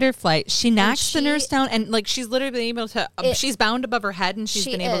fight mode. Fight or flight. She knocks the nurse down, and she's literally been able to, she's bound above her head, and she's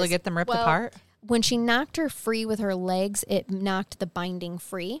been able to get them ripped apart. When she knocked her free with her legs, it knocked the binding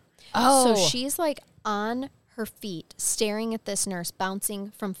free. Oh. So she's like on her feet, staring at this nurse, bouncing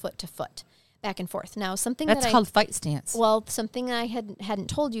from foot to foot, back and forth. Now, that's called fight stance. Well, something I hadn't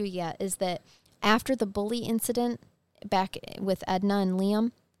told you yet is that after the bully incident back with Edna and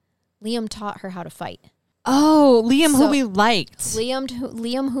Liam taught her how to fight. Oh, Liam, who we liked.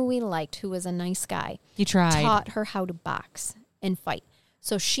 Liam, who we liked, who was a nice guy. He tried. Taught her how to box and fight.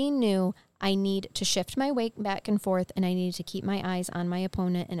 So she knew, I need to shift my weight back and forth, and I need to keep my eyes on my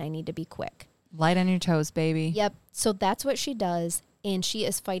opponent, and I need to be quick. Light on your toes, baby. Yep. So that's what she does, and she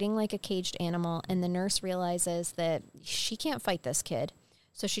is fighting like a caged animal, and the nurse realizes that she can't fight this kid.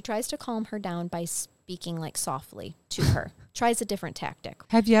 So she tries to calm her down by speaking like softly to her. Tries a different tactic.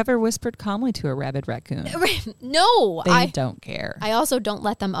 Have you ever whispered calmly to a rabid raccoon? No. They don't care. I also don't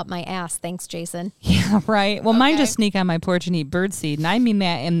let them up my ass. Thanks, Jason. Yeah, right. Well, mine just sneak on my porch and eat birdseed, and I mean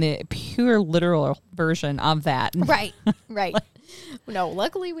that in the pure literal version of that. Right. No,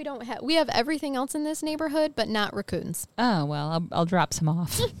 luckily we have everything else in this neighborhood, but not raccoons. Oh, well, I'll drop some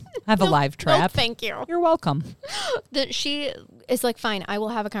off. I have a live trap. No, thank you. You're welcome. She is like, fine, I will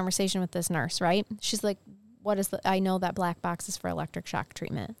have a conversation with this nurse, right? She's like, I know that black box is for electric shock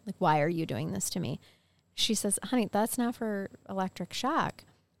treatment. Like, why are you doing this to me? She says, honey, that's not for electric shock.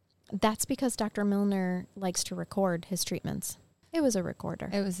 That's because Dr. Milner likes to record his treatments. It was a recorder.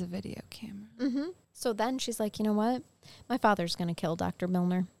 It was a video camera. Mm-hmm. So then she's like, you know what? My father's going to kill Dr.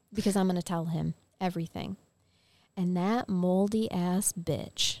 Milner because I'm going to tell him everything. And that moldy ass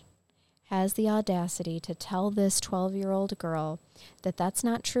bitch has the audacity to tell this 12-year-old girl that that's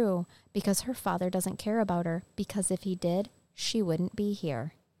not true because her father doesn't care about her, because if he did, she wouldn't be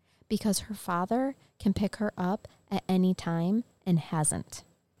here. Because her father can pick her up at any time and hasn't.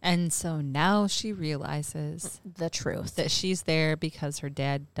 And so now she realizes the truth. That she's there because her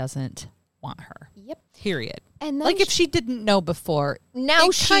dad doesn't want her. Yep. Period. And then if she didn't know before, now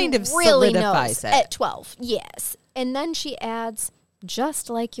it she kind of really solidifies knows it. at 12. Yes. And then she adds, just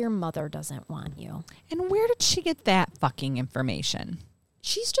like your mother doesn't want you. And where did she get that fucking information?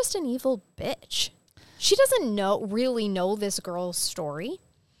 She's just an evil bitch. She doesn't really know this girl's story.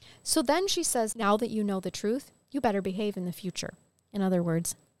 So then she says, now that you know the truth, you better behave in the future. In other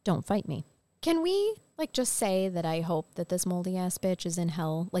words, don't fight me. Can we just say that I hope that this moldy ass bitch is in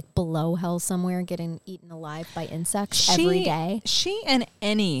hell, below hell somewhere, getting eaten alive by insects every day? She and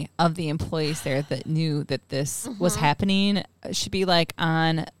any of the employees there that knew that this was happening should be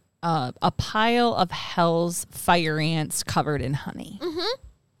on a pile of hell's fire ants covered in honey.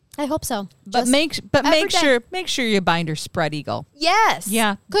 Mm-hmm. I hope so. But make sure you bind her spread eagle. Yes.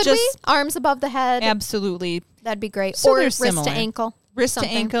 Yeah. Could we? Arms above the head. Absolutely. That'd be great. So or they're wrist similar. to ankle. Wrist to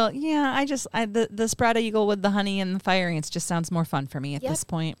ankle. Yeah, the spread eagle with the honey and the fire ants just sounds more fun for me at this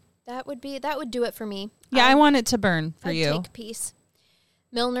point. That would do it for me. Yeah, I want it to burn for you. Take peace.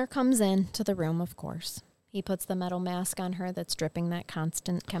 Milner comes in to the room, of course. He puts the metal mask on her that's dripping that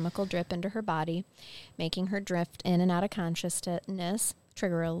constant chemical drip into her body, making her drift in and out of consciousness.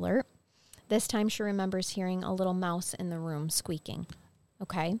 Trigger alert. This time she remembers hearing a little mouse in the room squeaking.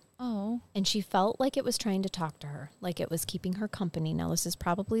 Okay? Oh. And she felt like it was trying to talk to her, like it was keeping her company. Now, this is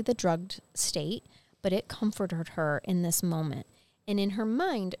probably the drugged state, but it comforted her in this moment. And in her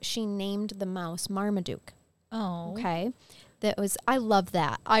mind, she named the mouse Marmaduke. Oh. Okay. I love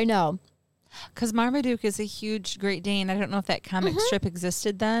that. I know. Because Marmaduke is a huge Great Dane. I don't know if that comic strip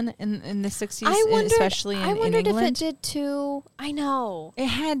existed then in the 60s, especially in England. I wondered if it did too. I know. It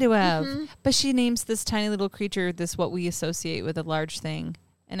had to have. But she names this tiny little creature what we associate with a large thing.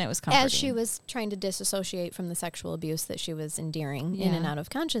 And it was comforting. As she was trying to disassociate from the sexual abuse that she was enduring in and out of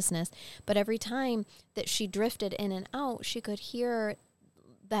consciousness. But every time that she drifted in and out, she could hear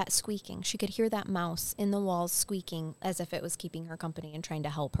that squeaking. She could hear that mouse in the walls squeaking as if it was keeping her company and trying to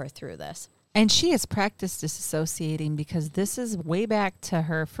help her through this. And she has practiced disassociating because this is way back to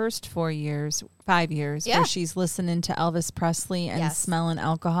her first 5 years, where she's listening to Elvis Presley and smelling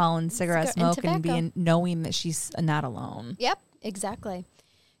alcohol and cigarette smoke and knowing that she's not alone. Yep, exactly.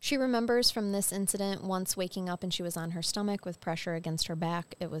 She remembers from this incident once waking up and she was on her stomach with pressure against her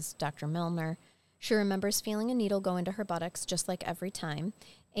back. It was Dr. Milner. She remembers feeling a needle go into her buttocks just like every time,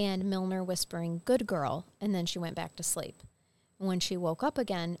 and Milner whispering, "Good girl," and then she went back to sleep. When she woke up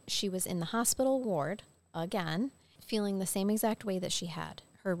again, she was in the hospital ward again, feeling the same exact way that she had.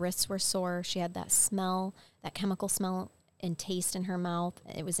 Her wrists were sore. She had that smell, that chemical smell and taste in her mouth.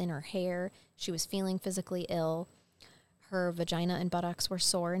 It was in her hair. She was feeling physically ill. Her vagina and buttocks were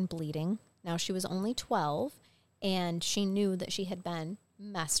sore and bleeding. Now she was only 12, and she knew that she had been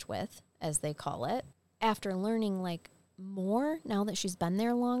messed with, as they call it. After learning more, now that she's been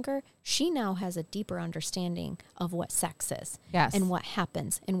there longer, she now has a deeper understanding of what sex is and what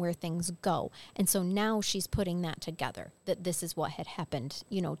happens and where things go. And so now she's putting that together, that this is what had happened,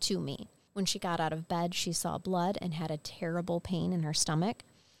 to me. When she got out of bed, she saw blood and had a terrible pain in her stomach.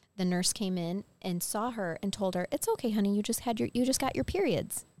 The nurse came in and saw her and told her, "It's okay, honey, you just got your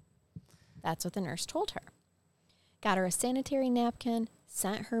periods." That's what the nurse told her. Got her a sanitary napkin,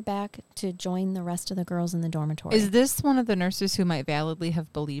 sent her back to join the rest of the girls in the dormitory. Is this one of the nurses who might validly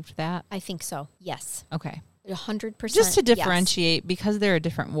have believed that? I think so, yes. Okay. 100%. Just to differentiate, because there are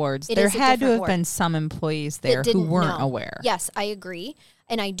different wards, there had to have been some employees there who weren't aware. Yes, I agree.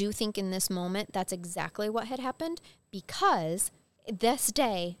 And I do think in this moment, that's exactly what had happened, because this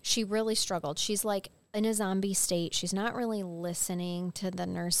day, she really struggled. She's in a zombie state. She's not really listening to the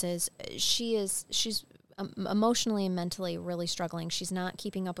nurses. She's emotionally and mentally really struggling. She's not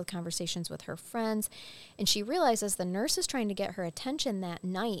keeping up with conversations with her friends. And she realizes the nurse is trying to get her attention that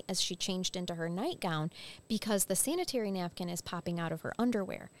night as she changed into her nightgown, because the sanitary napkin is popping out of her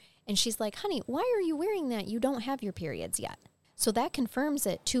underwear. And she's like, "Honey, why are you wearing that? You don't have your periods yet." So that confirms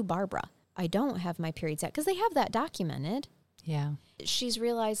it to Barbara. I don't have my periods yet, because they have that documented. Yeah. She's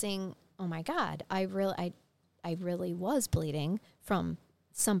realizing, oh my God, I really was bleeding from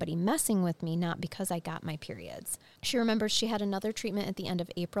somebody messing with me, not because I got my periods. She remembers she had another treatment at the end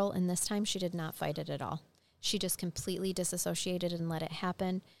of April, and this time she did not fight it at all. She just completely disassociated and let it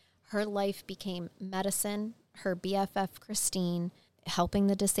happen. Her life became medicine, her BFF Christine, helping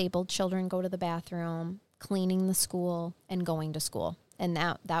the disabled children go to the bathroom, cleaning the school, and going to school. And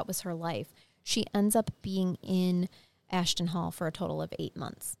that was her life. She ends up being in Aston Hall for a total of 8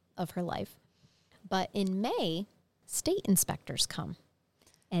 months of her life. But in May, state inspectors come.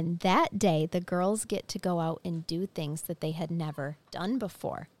 And that day, the girls get to go out and do things that they had never done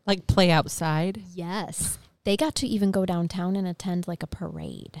before. Like play outside? Yes. They got to even go downtown and attend a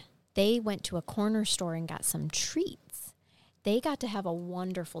parade. They went to a corner store and got some treats. They got to have a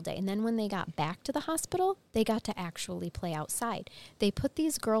wonderful day. And then when they got back to the hospital, they got to actually play outside. They put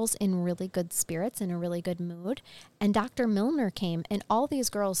these girls in really good spirits, in a really good mood. And Dr. Milner came, and all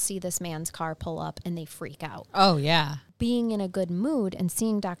these girls see this man's car pull up, and they freak out. Oh, yeah. Being in a good mood and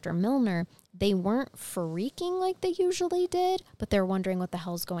seeing Dr. Milner, they weren't freaking like they usually did, but they're wondering what the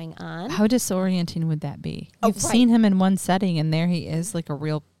hell's going on. How disorienting would that be? You've seen him in one setting, and there he is, a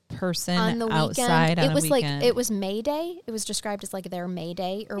real person on the outside weekend. On a weekend. It was May Day. It was described as their May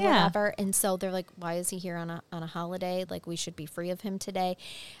Day or whatever. And so they're like, why is he here on a holiday? We should be free of him today.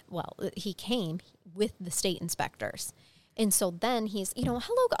 Well, he came with the state inspectors. And so then he's, hello,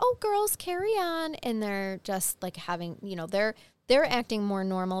 girls, carry on. And they're just having, they're acting more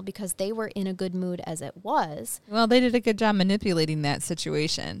normal because they were in a good mood as it was. Well, they did a good job manipulating that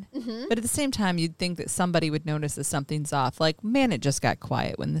situation. Mm-hmm. But at the same time, you'd think that somebody would notice that something's off. Man, it just got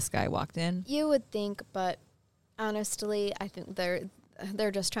quiet when this guy walked in. You would think, but honestly, I think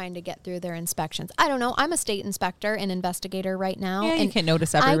they're just trying to get through their inspections. I don't know. I'm a state inspector and investigator right now. Yeah, and you can't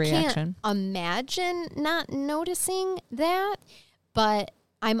notice every reaction. I can't imagine not noticing that, but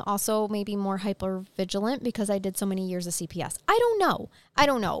I'm also maybe more hyper vigilant because I did so many years of CPS. I don't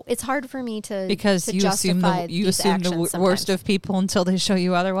know. It's hard for me to because to you assume the worst of people until they show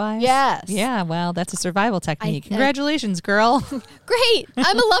you otherwise. Yes. Yeah. Well, that's a survival technique. Congratulations, girl. Great.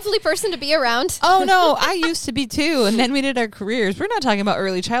 I'm a lovely person to be around. Oh no, I used to be too, and then we did our careers. We're not talking about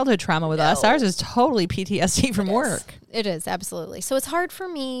early childhood trauma with us. Ours is totally PTSD from work. It is, absolutely. So it's hard for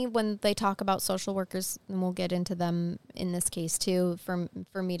me when they talk about social workers, and we'll get into them in this case too, for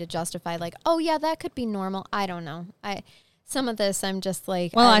me to justify like, oh yeah, that could be normal. I don't know. Some of this I'm just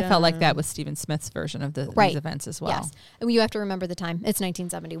like, well, I felt like that with Stephen Smith's version of these events as well. Yes. And you have to remember the time. It's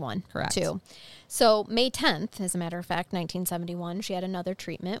 1971. Correct. Too. So May 10th, as a matter of fact, 1971, she had another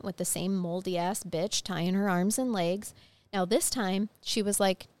treatment with the same moldy ass bitch tying her arms and legs. Now this time she was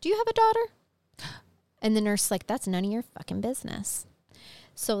like, do you have a daughter? And the nurse like, that's none of your fucking business.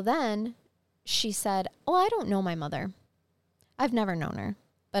 So then she said, oh, I don't know my mother. I've never known her,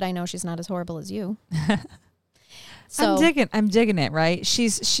 but I know she's not as horrible as you. So I'm digging it, right?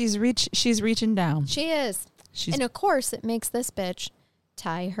 She's reaching down. She is. And of course it makes this bitch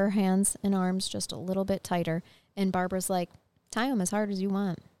tie her hands and arms just a little bit tighter. And Barbara's like, tie them as hard as you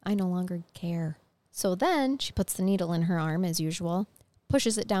want. I no longer care. So then she puts the needle in her arm as usual,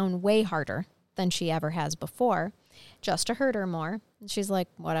 pushes it down way harder than she ever has before, just to hurt her more. And she's like,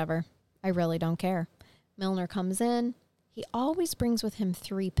 whatever, I really don't care. Milner comes in. He always brings with him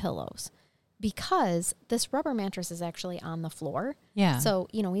 3 pillows because this rubber mattress is actually on the floor. Yeah. So,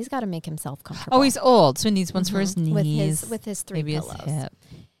 he's got to make himself comfortable. Oh, he's old, so he needs ones for his knees. With his 3 maybe pillows. His hip.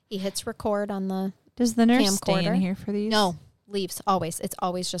 He hits record on the Does the nurse camcorder. Stay in here for these? No, leaves, always. It's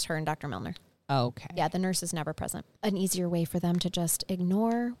always just her and Dr. Milner. Okay. Yeah, the nurse is never present. An easier way for them to just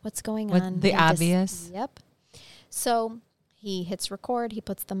ignore what's going on. The obvious. Yep. So he hits record. He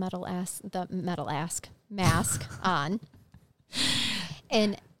puts the mask on.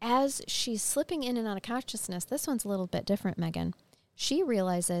 And as she's slipping in and out of consciousness, this one's a little bit different, Megan. She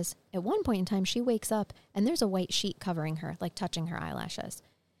realizes at one point in time, she wakes up and there's a white sheet covering her, like touching her eyelashes.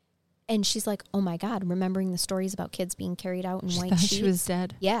 And she's like, oh my God, remembering the stories about kids being carried out in white sheets. She was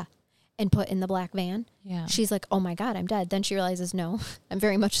dead. Yeah. And put in the black van. Yeah. She's like, oh my God, I'm dead. Then she realizes, no, I'm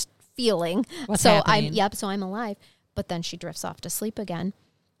very much feeling. What's happening? So I'm alive. But then she drifts off to sleep again.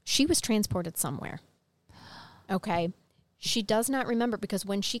 She was transported somewhere. Okay. She does not remember because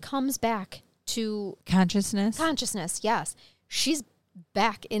when she comes back to consciousness, yes, she's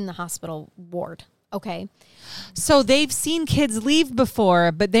back in the hospital ward. Okay. So they've seen kids leave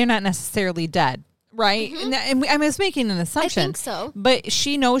before, but they're not necessarily dead. Right. Mm-hmm. And I was making an assumption. I think so. But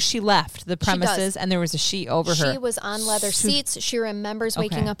she knows she left the premises and there was a sheet over her. She was on leather seats. She remembers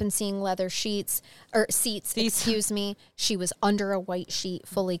waking up and seeing leather seats. Excuse me. She was under a white sheet,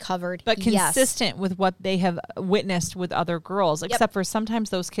 fully covered. But consistent with what they have witnessed with other girls, except for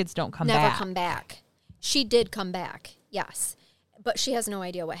sometimes those kids don't come back. Never come back. She did come back, yes. But she has no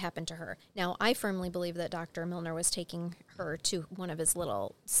idea what happened to her. Now, I firmly believe that Dr. Milner was taking her to one of his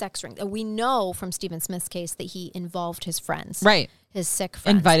little sex rings. We know from Stephen Smith's case that he involved his friends. Right. His sick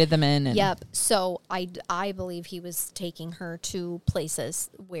friends. Invited them in. Yep. So I believe he was taking her to places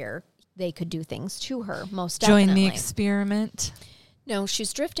where they could do things to her, most definitely. Join the experiment. No,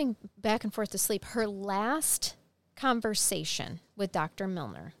 she's drifting back and forth to sleep. Her last conversation with Dr.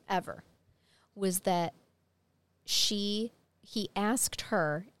 Milner ever was that he asked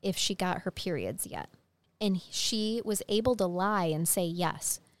her if she got her periods yet. And she was able to lie and say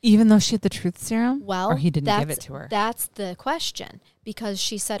yes. Even though she had the truth serum? Well, or he didn't give it to her? That's the question. Because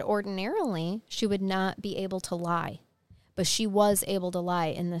she said ordinarily she would not be able to lie. But she was able to lie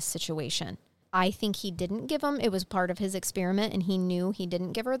in this situation. I think he didn't give him. It was part of his experiment, and he knew he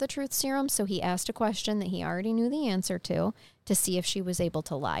didn't give her the truth serum. So he asked a question that he already knew the answer to see if she was able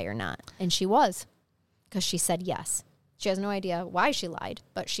to lie or not. And she was, because she said yes. She has no idea why she lied,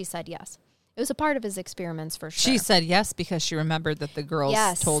 but she said yes. It was a part of his experiments for sure. She said yes because she remembered that the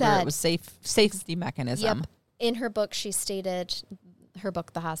girls told her it was safety mechanism. Yep. In her book,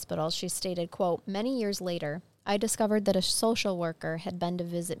 The Hospital, she stated, quote, many years later, I discovered that a social worker had been to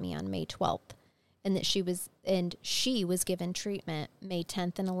visit me on May 12th and that she was given treatment May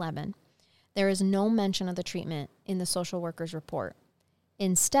 10th and 11th. There is no mention of the treatment in the social worker's report.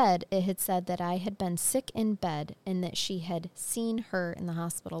 Instead, it had said that I had been sick in bed and that she had seen her in the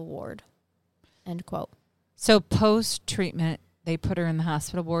hospital ward. End quote. So post-treatment, they put her in the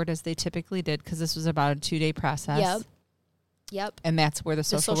hospital ward as they typically did because this was about a 2-day process. Yep. And that's where the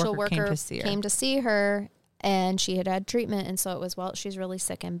social worker came to see her. Came to see her, and she had treatment, and so it was, she's really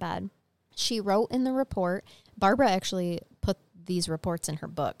sick in bed. She wrote in the report, Barbara actually put these reports in her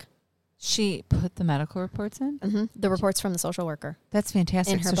book. She put the medical reports in? Mm-hmm. The reports from the social worker. That's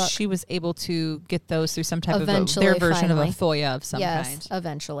fantastic. In her so book. she was able to get those through some type Eventually, of their version finally. of a FOIA of some Yes, kind.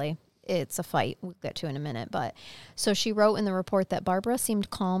 eventually. It's a fight we'll get to in a minute. But so she wrote in the report that Barbara seemed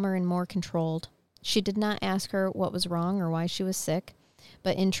calmer and more controlled. She did not ask her what was wrong or why she was sick.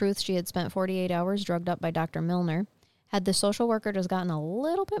 But in truth, she had spent 48 hours drugged up by Dr. Milner. Had the social worker just gotten a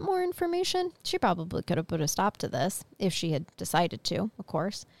little bit more information, she probably could have put a stop to this if she had decided to, of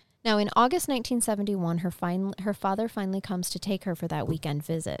course. Now, in August 1971, her father finally comes to take her for that weekend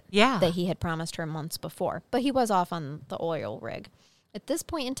visit that he had promised her months before. But he was off on the oil rig. At this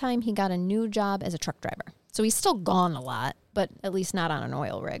point in time, he got a new job as a truck driver. So he's still gone a lot, but at least not on an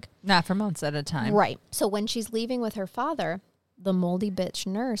oil rig. Not for months at a time. Right. So when she's leaving with her father, the moldy bitch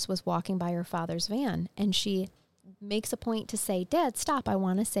nurse was walking by her father's van, and she makes a point to say, "Dad, stop. I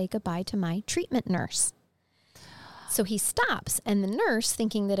want to say goodbye to my treatment nurse." So he stops, and the nurse,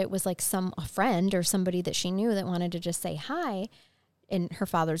 thinking that it was like a friend or somebody that she knew that wanted to just say hi, and her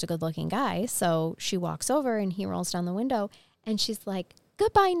father's a good-looking guy, so she walks over, and he rolls down the window, and she's like,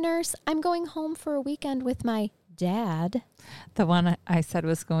 "Goodbye, nurse. I'm going home for a weekend with my dad." The one I said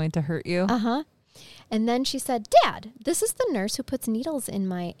was going to hurt you? Uh-huh. And then she said, "Dad, this is the nurse who puts needles in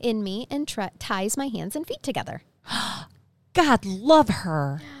me and ties my hands and feet together." God love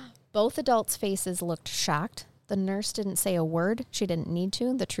her. Both adults' faces looked shocked. The nurse didn't say a word. She didn't need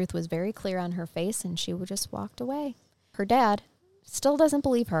to. The truth was very clear on her face, and she just walked away. Her dad still doesn't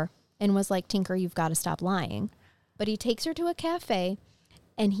believe her and was like, "Tinker, you've got to stop lying." But he takes her to a cafe,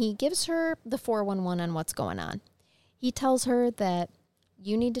 and he gives her the 411 on what's going on. He tells her that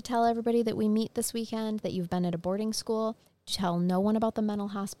you need to tell everybody that we meet this weekend that you've been at a boarding school. Tell no one about the mental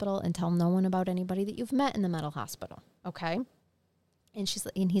hospital, and tell no one about anybody that you've met in the mental hospital. Okay? And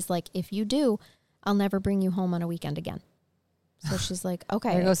he's like, "If you do, I'll never bring you home on a weekend again." So she's like,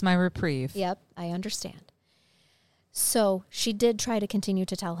 "Okay." There goes my reprieve. Yep, I understand. So she did try to continue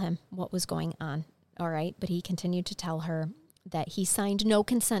to tell him what was going on. All right. But he continued to tell her that he signed no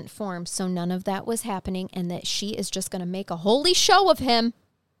consent form, so none of that was happening, and that she is just going to make a holy show of him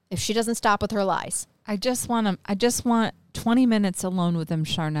if she doesn't stop with her lies. I just want 20 minutes alone with him,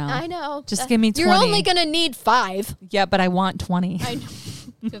 Charnel. I know. Just give me 20. You're only going to need 5. Yeah, but I want 20. I know.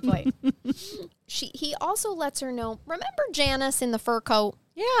 Good point. He also lets her know, remember Janice in the fur coat?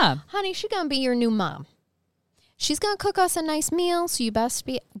 Yeah. Honey, she's going to be your new mom. She's going to cook us a nice meal, so you best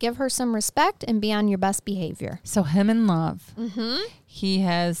give her some respect and be on your best behavior. So him in love. Mm-hmm. He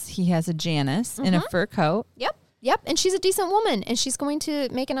has a Janice in a fur coat. Yep. And she's a decent woman, and she's going to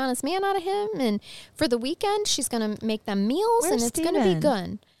make an honest man out of him. And for the weekend, she's going to make them meals, Where's and it's going to be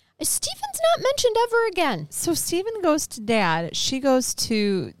good. Stephen's not mentioned ever again. So Stephen goes to Dad. She goes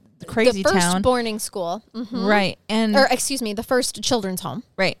to the crazy the first town. boarding school. Mm-hmm. Right. The first children's home.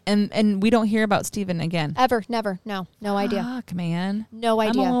 Right. And we don't hear about Stephen again. Ever. Never. No idea. Fuck, man. No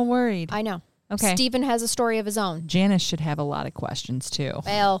idea. I'm a little worried. I know. Okay. Stephen has a story of his own. Janice should have a lot of questions, too.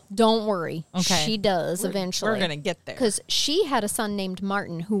 Well, don't worry. Okay. She does eventually. We're going to get there. Because she had a son named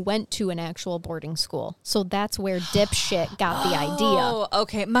Martin who went to an actual boarding school. So that's where dipshit got the idea. Oh,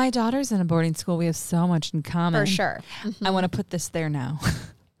 okay. My daughter's in a boarding school. We have so much in common. For sure. Mm-hmm. I want to put this there now.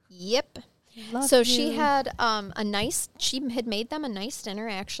 Yep. Love you. She had she had made them a nice dinner,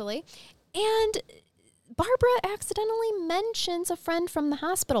 actually. And Barbara accidentally mentions a friend from the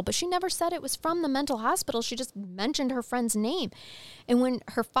hospital, but she never said it was from the mental hospital. She just mentioned her friend's name. And when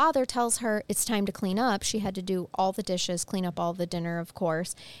her father tells her it's time to clean up, she had to do all the dishes, clean up all the dinner, of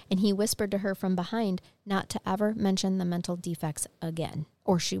course. And he whispered to her from behind not to ever mention the mental defects again,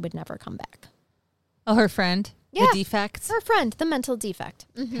 or she would never come back. Oh, her friend? Yeah. The defects? Her friend, the mental defect.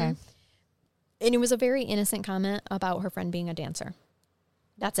 Mm-hmm. Okay. And it was a very innocent comment about her friend being a dancer.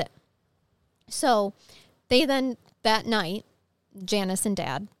 That's it. So they then, that night, Janice and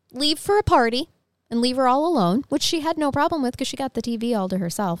Dad leave for a party and leave her all alone, which she had no problem with because she got the TV all to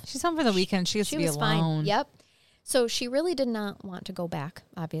herself. She's home for the weekend. She gets to be was alone. Fine. Yep. So she really did not want to go back,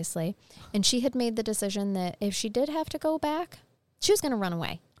 obviously. And she had made the decision that if she did have to go back, she was going to run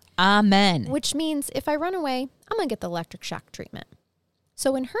away. Amen. Which means if I run away, I'm going to get the electric shock treatment.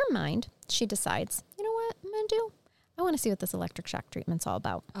 So in her mind, she decides, you know what I'm going to do? I want to see what this electric shock treatment's all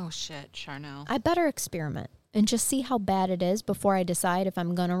about. Oh, shit, Charnel. I better experiment and just see how bad it is before I decide if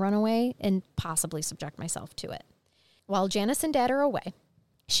I'm going to run away and possibly subject myself to it. While Janice and Dad are away,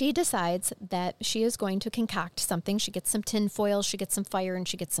 she decides that she is going to concoct something. She gets some tin foil, she gets some fire, and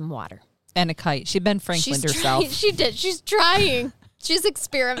she gets some water. And a kite. She Ben Franklin herself. She did. She's trying. She's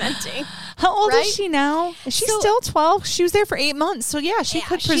experimenting. How old right? is she now? Is she still 12? She was there for 8 months. So, yeah, she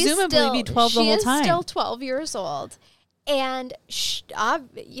could presumably be 12 the whole time. She is still 12 years old. And, she's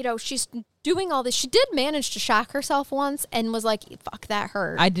doing all this. She did manage to shock herself once and was like, fuck, that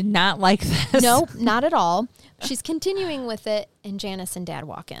hurt. I did not like this. Nope, not at all. She's continuing with it, and Janice and Dad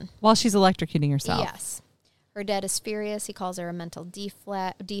walk in. While she's electrocuting herself. Yes. Her dad is furious. He calls her a mental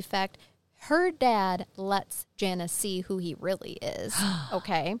defect. Her dad lets Janice see who he really is,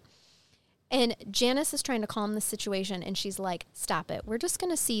 okay? And Janice is trying to calm the situation, and she's like, stop it. We're just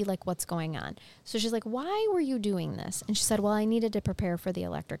going to see, like, what's going on. So she's like, why were you doing this? And she said, well, I needed to prepare for the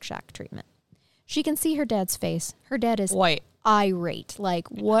electric shock treatment. She can see her dad's face. Her dad is irate. Like,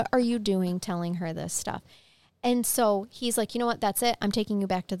 what are you doing telling her this stuff? And so he's like, you know what? That's it. I'm taking you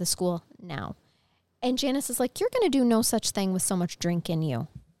back to the school now. And Janice is like, you're going to do no such thing with so much drink in you.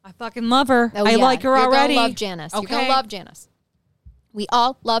 I fucking love her. Oh, I like her already. You're going to love Janice. Okay. You're going to love Janice. We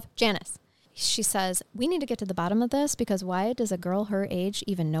all love Janice. She says, we need to get to the bottom of this because why does a girl her age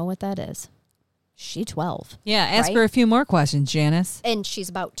even know what that is? She's 12. Yeah, ask her a few more questions, Janice. And she's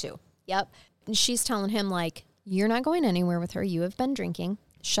about to. Yep. And she's telling him, like, you're not going anywhere with her. You have been drinking.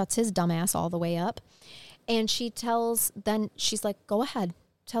 Shuts his dumbass all the way up. And she's like, go ahead.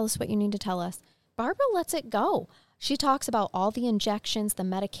 Tell us what you need to tell us. Barbara lets it go. She talks about all the injections, the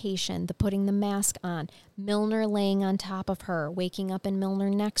medication, the putting the mask on, Milner laying on top of her, waking up and Milner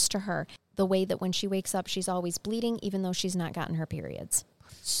next to her, the way that when she wakes up, she's always bleeding, even though she's not gotten her periods.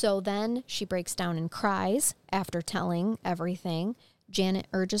 So then she breaks down and cries after telling everything. Janet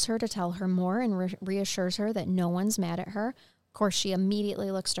urges her to tell her more and reassures her that no one's mad at her. Of course, she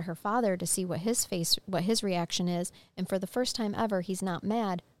immediately looks to her father to see what his reaction is. And for the first time ever, he's not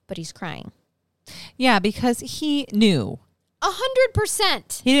mad, but he's crying. Yeah, because he knew.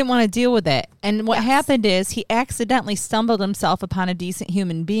 100%. He didn't want to deal with it. And what happened is he accidentally stumbled himself upon a decent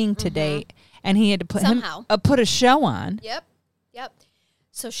human being today, and he had to put a show on. Yep.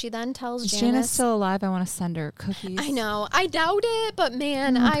 So she then tells Janice. Is Janice still alive? I want to send her cookies. I know. I doubt it, but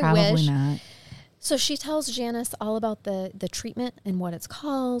man, I wish. Probably not. So she tells Janice all about the treatment and what it's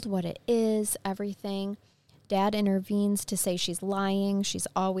called, what it is, everything. Dad intervenes to say she's lying. She's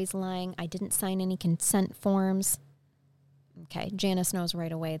always lying. I didn't sign any consent forms. Okay, Janice knows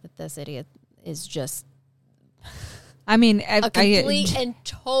right away that this idiot is just... I mean, a complete and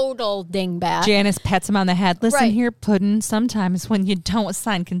total dingbat. Janice pats him on the head. Listen here, Puddin', sometimes when you don't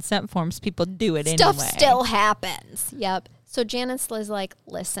sign consent forms, people do it Stuff anyway. Stuff still happens. Yep. So Janice is like,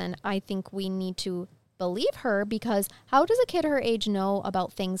 listen, I think we need to believe her because how does a kid her age know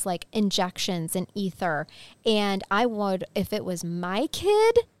about things like injections and ether? And I would, if it was my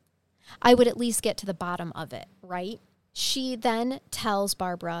kid, I would at least get to the bottom of it, right? She then tells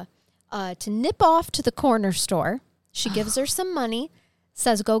Barbara to nip off to the corner store. She gives her some money,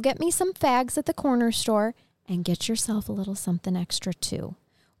 says, go get me some fags at the corner store and get yourself a little something extra too,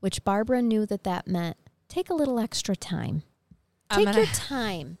 which Barbara knew that meant take a little extra time. Take your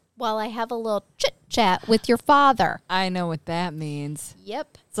time while I have a little chit-chat with your father. I know what that means.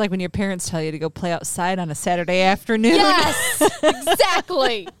 Yep. It's like when your parents tell you to go play outside on a Saturday afternoon. Yes,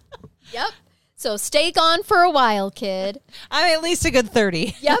 exactly. Yep. So stay gone for a while, kid. I'm at least a good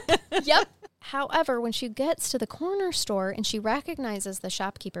 30. Yep. However, when she gets to the corner store and she recognizes the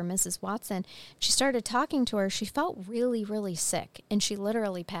shopkeeper, Mrs. Watson, she started talking to her. She felt really, really sick, and she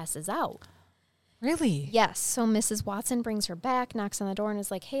literally passes out. Really? Yes. So Mrs. Watson brings her back, knocks on the door, and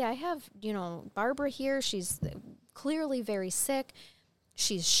is like, hey, I have, Barbara here. She's clearly very sick.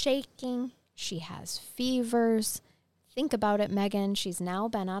 She's shaking. She has fevers. Think about it, Megan. She's now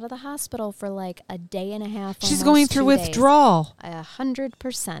been out of the hospital for like a day and a half. She's going through withdrawal.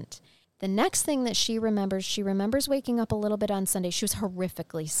 100%. The next thing that she remembers waking up a little bit on Sunday. She was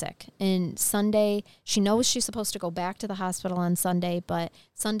horrifically sick. And Sunday, she knows she's supposed to go back to the hospital on Sunday, but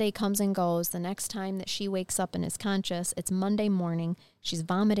Sunday comes and goes. The next time that she wakes up and is conscious, it's Monday morning. She's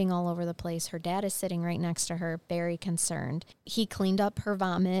vomiting all over the place. Her dad is sitting right next to her, very concerned. He cleaned up her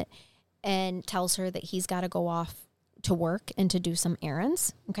vomit and tells her that he's got to go off to work and to do some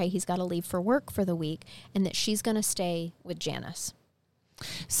errands. Okay, he's got to leave for work for the week, and that she's going to stay with Janice.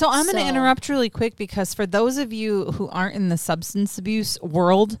 So I'm going to interrupt really quick because for those of you who aren't in the substance abuse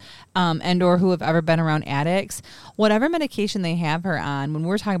world and or who have ever been around addicts, whatever medication they have her on, when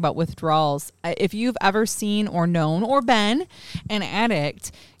we're talking about withdrawals, if you've ever seen or known or been an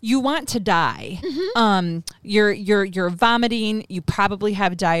addict, you want to die. Mm-hmm. You're vomiting. You probably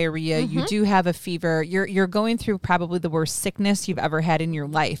have diarrhea. Mm-hmm. You do have a fever. You're going through probably the worst sickness you've ever had in your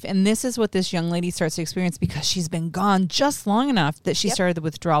life. And this is what this young lady starts to experience because she's been gone just long enough that she started the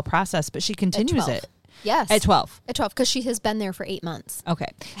withdrawal process, but she continues it. Yes. At 12. At 12, because she has been there for 8 months.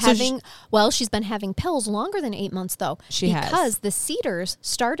 Okay. She's been having pills longer than 8 months, though. Because the Cedars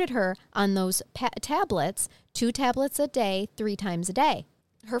started her on those tablets, 2 tablets a day, 3 times a day.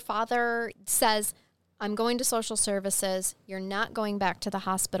 Her father says, I'm going to social services. You're not going back to the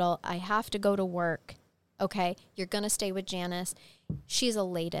hospital. I have to go to work. Okay, you're going to stay with Janice. She's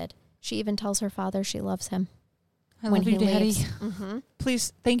elated. She even tells her father she loves him. I love you, Daddy. Mm-hmm.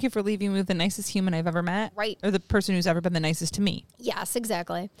 Please, thank you for leaving me with the nicest human I've ever met. Right. Or the person who's ever been the nicest to me. Yes,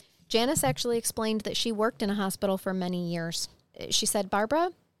 exactly. Janice actually explained that she worked in a hospital for many years. She said,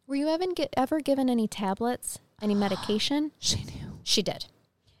 Barbara, were you ever given any tablets, any medication? She knew. She did.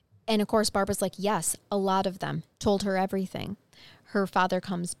 And, of course, Barbara's like, yes, a lot of them. Told her everything. Her father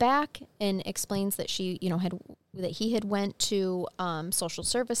comes back and explains that he had went to social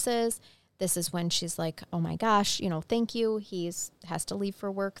services. This is when she's like, oh my gosh, thank you. Has to leave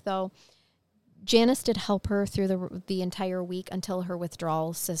for work though. Janice did help her through the entire week until her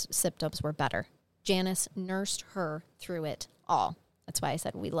withdrawal symptoms were better. Janice nursed her through it all. That's why I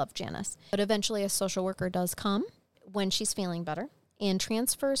said we love Janice. But eventually a social worker does come when she's feeling better and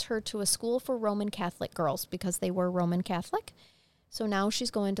transfers her to a school for Roman Catholic girls because they were Roman Catholic. So now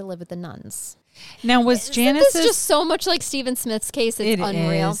she's going to live with the nuns. Now, was Janice's... This just so much like Stephen Smith's case. It's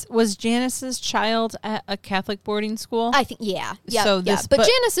unreal. Was Janice's child at a Catholic boarding school? I think, yeah. So but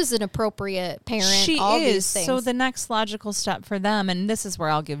Janice is an appropriate parent. She all is. These things. So the next logical step for them, and this is where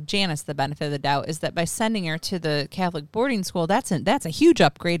I'll give Janice the benefit of the doubt, is that by sending her to the Catholic boarding school, that's a huge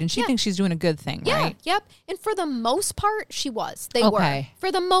upgrade, and she thinks she's doing a good thing, right? Yep. And for the most part, she was. They were.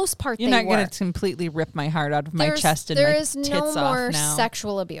 For the most part, You're not going to completely rip my heart out of my chest and my tits off now. There is no more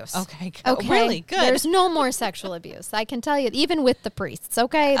sexual abuse. Okay. Really good. There's no more sexual abuse. I can tell you, even with the priests.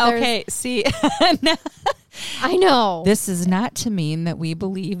 Okay. Okay. See, I know. This is not to mean that we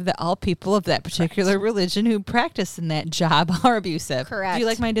believe that all people of that particular religion who practice in that job are abusive. Correct. Do you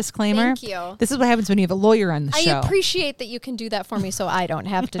like my disclaimer? Thank you. This is what happens when you have a lawyer on the show. I appreciate that you can do that for me so I don't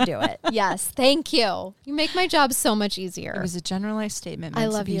have to do it. Yes. Thank you. You make my job so much easier. It was a generalized statement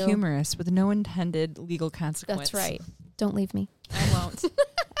meant to be humorous with no intended legal consequence. That's right. Don't leave me. I won't.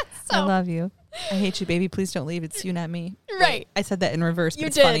 I love you. I hate you, baby. Please don't leave. It's you, not me. Right. I said that in reverse, but you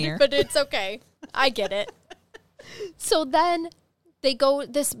it's did, funnier. But it's okay. I get it. So then they go,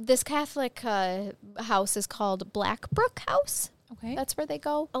 this Catholic house is called Blackbrook House. Okay. That's where they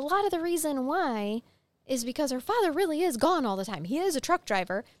go. A lot of the reason why is because her father really is gone all the time. He is a truck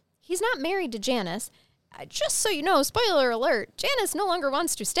driver. He's not married to Janice. Just so you know, spoiler alert, Janice no longer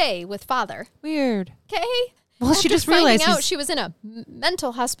wants to stay with father. Weird. Okay? Well, she just realized out she was in a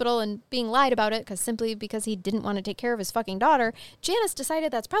mental hospital and being lied about it because he didn't want to take care of his fucking daughter. Janice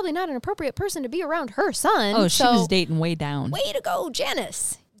decided that's probably not an appropriate person to be around her son. Oh, she was dating way down. Way to go,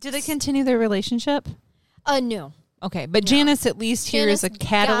 Janice. Did they continue their relationship? No. Okay, but Janice at least here is a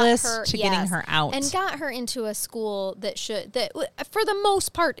catalyst to getting her out. And got her into a school that for the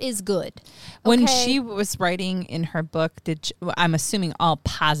most part is good. When she was writing in her book, I'm assuming all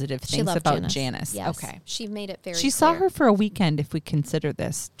positive things about Janice. Yes. Okay. She made it very She clear. saw her for a weekend, if we consider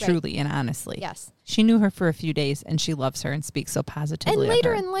this truly and honestly. Yes. She knew her for a few days, and she loves her and speaks so positively And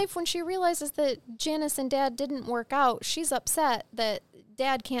later of her. in life, when she realizes that Janice and Dad didn't work out, she's upset that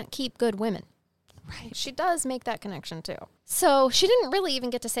Dad can't keep good women. Right. She does make that connection, too. So she didn't really even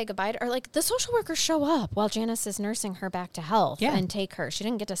get to say goodbye to her. Like, the social workers show up while Janice is nursing her back to health and take her. She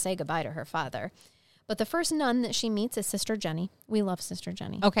didn't get to say goodbye to her father. But the first nun that she meets is Sister Jenny. We love Sister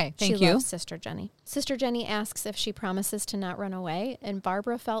Jenny. Okay, thank you. She loves Sister Jenny. Sister Jenny asks if she promises to not run away, and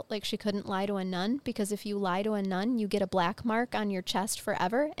Barbara felt like she couldn't lie to a nun because if you lie to a nun, you get a black mark on your chest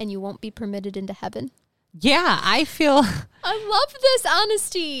forever, and you won't be permitted into heaven. Yeah, I feel... I love this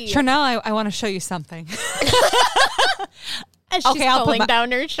honesty. Chanel, I want to show you something. As she's pulling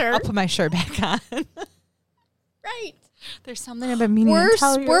down her shirt. I'll put my shirt back on. Right. There's something I've been meaning to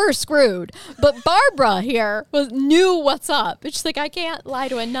tell you. We're screwed. But Barbara here knew what's up. It's like, I can't lie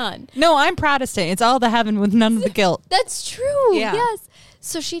to a nun. No, I'm Protestant. It's all the heaven with none of the guilt. That's true. Yeah. Yes.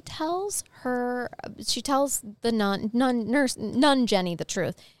 So she tells the nun Jenny the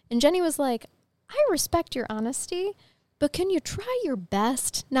truth. And Jenny was like, I respect your honesty, but can you try your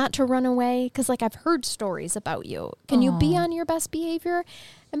best not to run away? Because, like, I've heard stories about you. Can you be on your best behavior?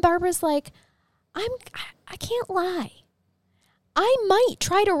 And Barbara's like, I can't lie. I might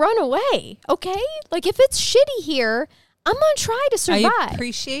try to run away, okay? Like, if it's shitty here, I'm going to try to survive. I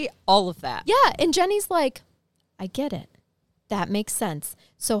appreciate all of that. Yeah, and Jenny's like, I get it. That makes sense.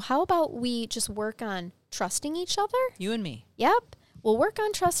 So how about we just work on trusting each other? You and me. Yep. We'll work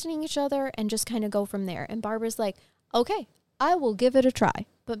on trusting each other and just kind of go from there. And Barbara's like, okay, I will give it a try.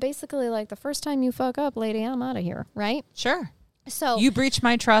 but basically like the first time you fuck up, lady, I'm out of here, right? Sure. So you breached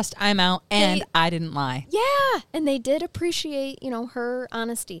my trust, I'm out, and I didn't lie. Yeah, and they did appreciate, her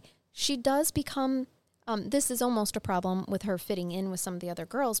honesty. She does become, this is almost a problem with her fitting in with some of the other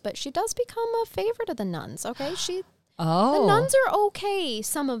girls, but she does become a favorite of the nuns, okay? The nuns are okay,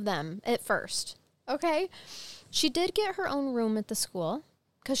 some of them, at first, okay? She did get her own room at the school,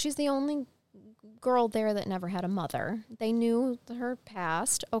 because she's the only girl there that never had a mother. They knew her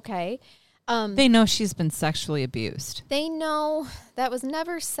past, okay? They know she's been sexually abused. They know, that was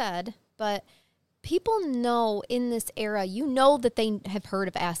never said, but people know in this era, that they have heard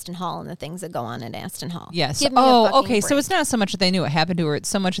of Aston Hall and the things that go on at Aston Hall. Yes. Okay. Break. So it's not so much that they knew what happened to her. It's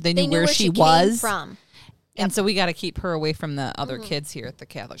so much that they knew where she came was. From. And so we got to keep her away from the other kids here at the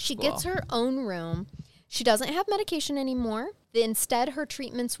Catholic school. She gets her own room. She doesn't have medication anymore. Instead, her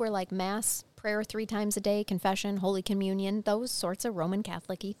treatments were like mass, prayer 3 times a day, confession, Holy Communion, those sorts of Roman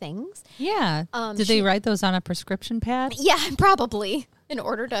Catholic-y things. Yeah. Did they write those on a prescription pad? Yeah, probably, in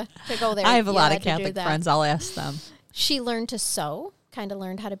order to go there. I have a lot of Catholic friends. I'll ask them. She learned to sew, kind of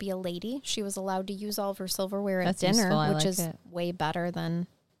learned how to be a lady. She was allowed to use all of her silverware at That's dinner, useful. which is way better than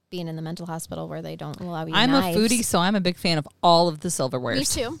being in the mental hospital where they don't allow you I'm knives. a foodie, so I'm a big fan of all of the silverware. Me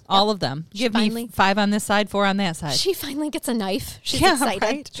too. All of them. Give me 5 on this side, 4 on that side. She finally gets a knife. She's excited.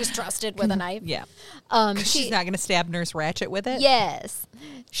 Right? She's trusted with a knife. Yeah. She's not going to stab Nurse Ratchet with it? Yes.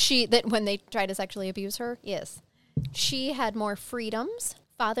 When they try to sexually abuse her, yes. She had more freedoms.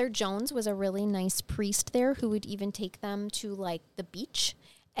 Father Jones was a really nice priest there who would even take them to, like, the beach.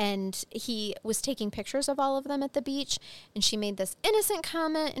 And he was taking pictures of all of them at the beach. And she made this innocent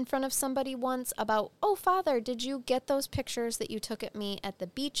comment in front of somebody once about, "Oh, Father, did you get those pictures that you took at me at the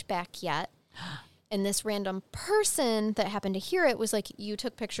beach back yet?" And this random person that happened to hear it was like, "You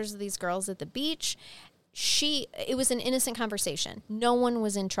took pictures of these girls at the beach." It was an innocent conversation. No one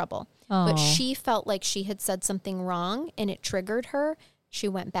was in trouble. But she felt like she had said something wrong and it triggered her. She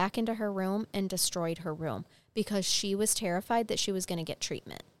went back into her room and destroyed her room because she was terrified that she was going to get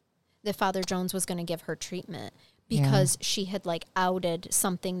treatment, that Father Jones was going to give her treatment because she had like outed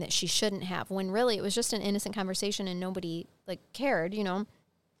something that she shouldn't have, when really it was just an innocent conversation and nobody like cared,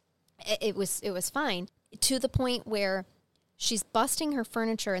 It was fine, to the point where she's busting her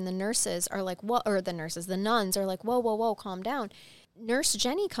furniture and the nurses are like, what? Or the nuns are like, whoa, calm down. Nurse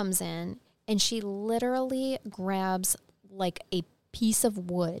Jenny comes in and she literally grabs like a piece of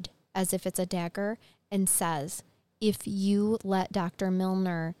wood as if it's a dagger and says, "If you let Dr.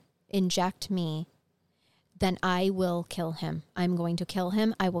 Milner inject me, then I will kill him. I'm going to kill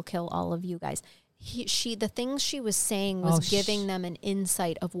him. I will kill all of you guys." The things she was saying was giving them an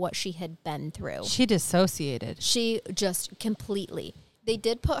insight of what she had been through. She dissociated. She just completely. They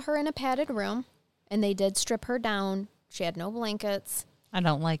did put her in a padded room, and they did strip her down. She had no blankets. I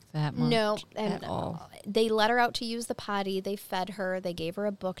don't like that much. No, and at all. They let her out to use the potty. They fed her. They gave her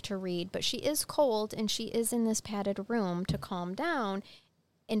a book to read. But she is cold, and she is in this padded room to calm down.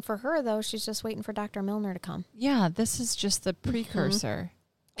 And for her, though, she's just waiting for Dr. Milner to come. Yeah, this is just the precursor.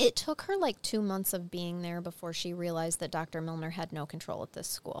 It took her like 2 months of being there before she realized that Dr. Milner had no control at this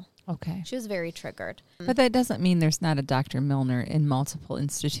school. Okay. She was very triggered. But that doesn't mean there's not a Dr. Milner in multiple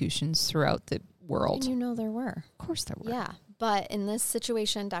institutions throughout the world. And there were. Of course there were. Yeah. But in this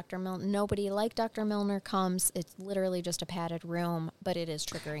situation, nobody like Dr. Milner comes. It's literally just a padded room, but it is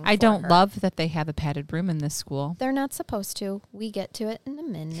triggering. I don't love that they have a padded room in this school. They're not supposed to. We get to it in a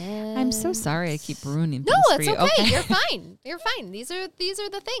minute. I'm so sorry I keep ruining things for you. No, it's okay. You're fine. You're fine. These are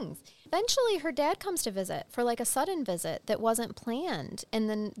the things. Eventually, her dad comes to visit for like a sudden visit that wasn't planned.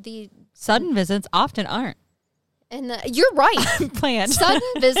 And then the sudden visits often aren't. And you're right. Planned. Sudden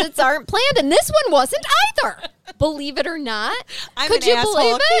visits aren't planned, and this one wasn't either. Believe it or not. Could you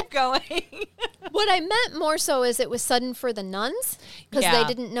believe it? Keep going. What I meant more so is it was sudden for the nuns because they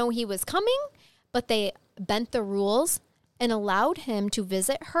didn't know he was coming, but they bent the rules and allowed him to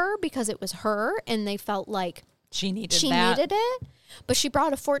visit her because it was her, and they felt like she needed it. But she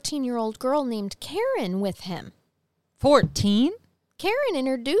brought a 14-year-old girl named Karen with him. 14? Karen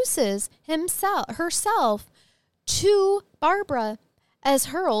introduces herself to Barbara as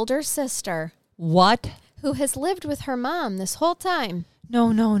her older sister. What? Who has lived with her mom this whole time.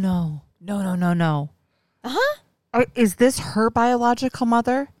 No. Uh-huh. Is this her biological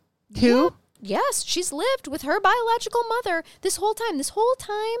mother, too? Yeah. Yes, she's lived with her biological mother this whole time. This whole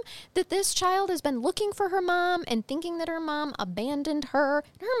time that this child has been looking for her mom and thinking that her mom abandoned her.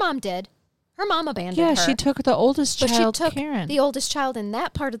 Her mom did. Her mom abandoned her. Yeah, she took the oldest child, Karen. The oldest child in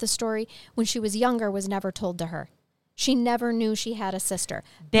that part of the story, when she was younger, was never told to her. She never knew she had a sister.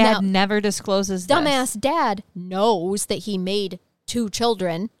 Dad never discloses this. Dumbass dad knows that he made 2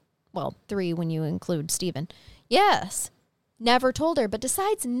 children. Well, 3 when you include Stephen. Yes. Never told her, but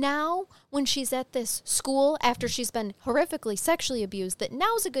decides now when she's at this school after she's been horrifically sexually abused that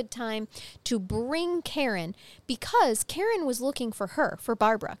now's a good time to bring Karen because Karen was looking for her, for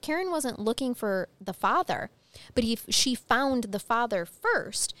Barbara. Karen wasn't looking for the father, but she found the father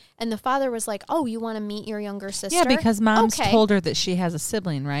first, and the father was like, oh, you want to meet your younger sister? Yeah, because mom's told her that she has a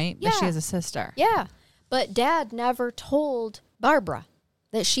sibling, right? Yeah. That she has a sister. Yeah, but dad never told Barbara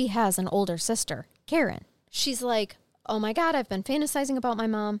that she has an older sister, Karen. She's like, oh my God, I've been fantasizing about my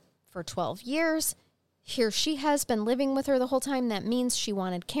mom for 12 years. Here she has been living with her the whole time. That means she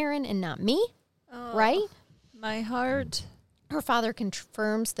wanted Karen and not me, right? My heart. Her father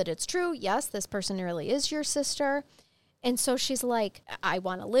confirms that it's true. Yes, this person really is your sister. And so she's like, I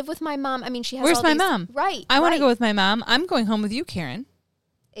want to live with my mom. I mean, she has Where's all my these, mom? Right. I want to right. go with my mom. I'm going home with you, Karen.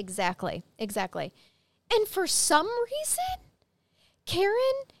 Exactly. And for some reason,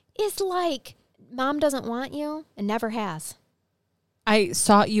 Karen is like, Mom doesn't want you and never has. I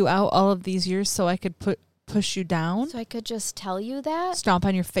sought you out all of these years so I could push you down. So I could just tell you that. Stomp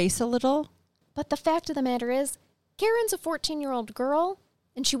on your face a little. But the fact of the matter is, Karen's a 14-year-old girl,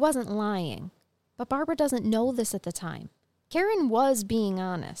 and she wasn't lying. But Barbara doesn't know this at the time. Karen was being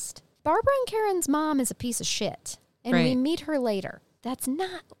honest. Barbara and Karen's mom is a piece of shit. And we meet her later. That's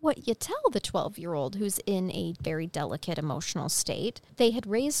not what you tell the 12-year-old who's in a very delicate emotional state. They had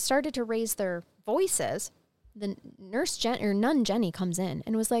started to raise their voices. The nun Jenny comes in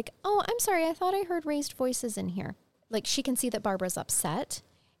and was like, oh, I'm sorry, I thought I heard raised voices in here. Like, she can see that Barbara's upset,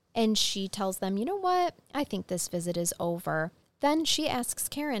 and she tells them, you know what? I think this visit is over. Then she asks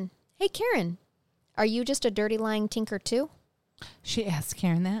Karen, hey, Karen, are you just a dirty lying tinker too? She asks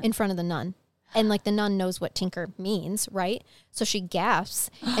Karen that? In front of the nun. And, like, the nun knows what tinker means, right? So she gasps,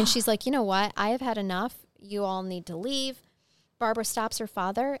 and she's like, you know what? I have had enough. You all need to leave. Barbara stops her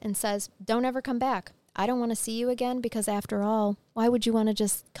father and says, don't ever come back. I don't want to see you again because, after all, why would you want to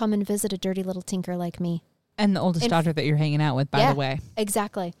just come and visit a dirty little tinker like me? And the oldest daughter that you're hanging out with, by the way.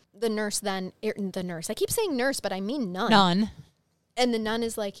 Exactly. The nurse, I keep saying nurse, but I mean nun. Nun. And the nun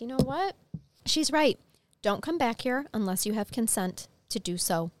is like, you know what? She's right. Don't come back here unless you have consent to do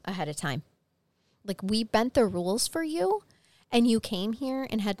so ahead of time. Like, we bent the rules for you, and you came here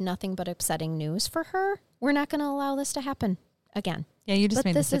and had nothing but upsetting news for her. We're not going to allow this to happen again. Yeah, you just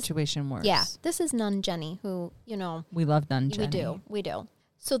made the situation worse. Yeah, this is Nun Jenny, who, we love Nun Jenny. We do.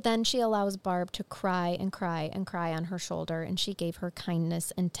 So then she allows Barb to cry and cry and cry on her shoulder, and she gave her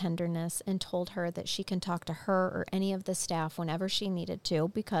kindness and tenderness and told her that she can talk to her or any of the staff whenever she needed to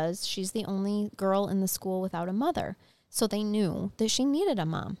because she's the only girl in the school without a mother. So they knew that she needed a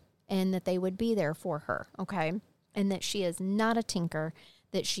mom and that they would be there for her, okay? And that she is not a tinker,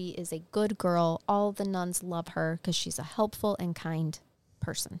 that she is a good girl. All the nuns love her because she's a helpful and kind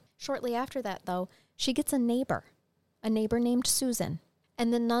person. Shortly after that, though, she gets a neighbor named Susan.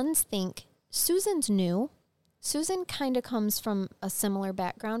 And the nuns think, Susan's new. Susan kind of comes from a similar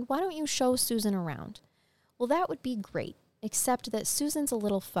background. Why don't you show Susan around? Well, that would be great, except that Susan's a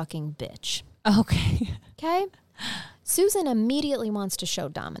little fucking bitch. Okay. Okay? Susan immediately wants to show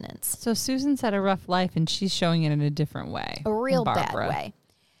dominance. So Susan's had a rough life, and she's showing it in a different way. A real bad way.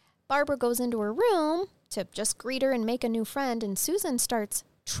 Barbara goes into her room to just greet her and make a new friend, and Susan starts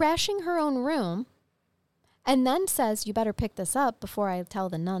trashing her own room and then says, you better pick this up before I tell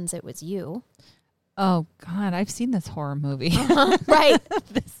the nuns it was you. Oh, God, I've seen this horror movie. Right.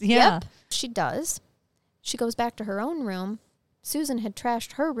 Yeah. Yep, she does. She goes back to her own room. Susan had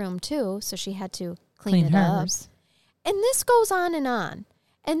trashed her room, too, so she had to clean it hers up. And this goes on.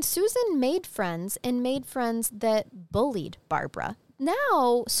 And Susan made friends that bullied Barbara.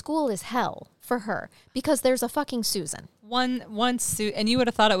 Now school is hell for her because there's a fucking Susan. And you would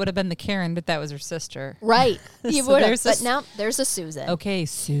have thought it would have been the Karen, but that was her sister. Right. You So would have. But now there's a Susan. Okay,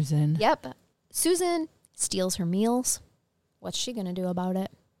 Susan. Yep. Susan steals her meals. What's she going to do about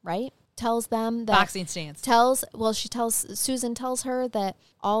it? Right? Tells them that. Boxing stance. Susan tells her that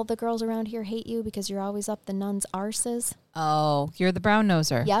all the girls around here hate you because you're always up the nuns' arses. Oh, you're the brown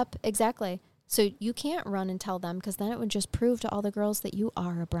noser. Yep, exactly. So you can't run and tell them because then it would just prove to all the girls that you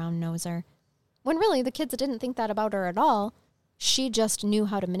are a brown noser. When really the kids didn't think that about her at all. She just knew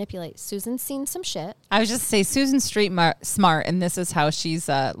how to manipulate. Susan's seen some shit. I was just say Susan's street smart, and this is how she's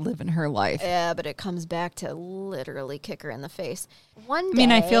living her life. Yeah, but it comes back to literally kick her in the face. One day,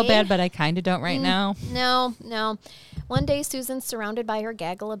 I feel bad, but I kind of don't right now. No. One day, Susan's surrounded by her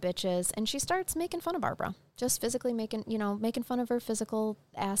gaggle of bitches, and she starts making fun of Barbara. Just physically making fun of her physical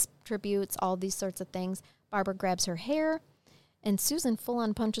attributes, all these sorts of things. Barbara grabs her hair, and Susan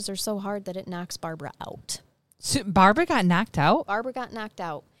full-on punches her so hard that it knocks Barbara out. So Barbara got knocked out? Barbara got knocked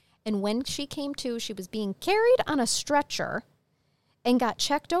out. And when she came to, she was being carried on a stretcher and got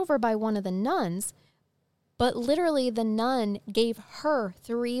checked over by one of the nuns. But literally the nun gave her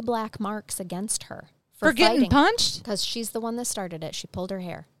 3 black marks against her. For getting punched? Because she's the one that started it. She pulled her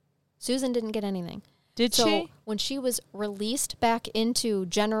hair. Susan didn't get anything. Did so she? When she was released back into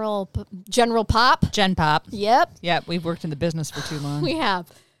General Pop. Gen Pop. Yep. Yep, we've worked in the business for too long. We have.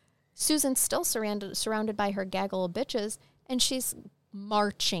 Susan's still surrounded by her gaggle of bitches, and she's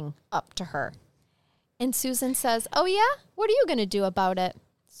marching up to her. And Susan says, oh, yeah? What are you going to do about it?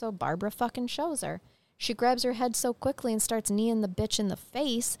 So Barbara fucking shows her. She grabs her head so quickly and starts kneeing the bitch in the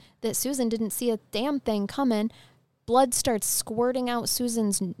face that Susan didn't see a damn thing coming. Blood starts squirting out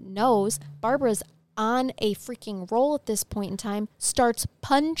Susan's nose. Barbara's on a freaking roll at this point in time, starts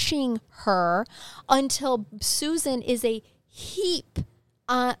punching her until Susan is a heap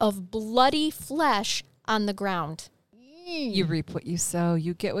of bloody flesh on the ground. You reap what you sow.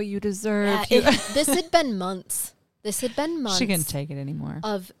 You get what you deserve. This had been months. She couldn't take it anymore.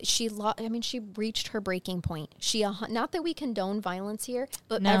 She reached her breaking point. Not that we condone violence here,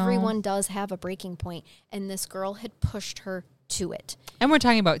 but No. everyone does have a breaking point, and this girl had pushed her to it. And we're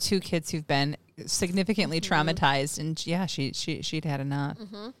talking about 2 kids who've been significantly traumatized, and yeah, she'd had enough.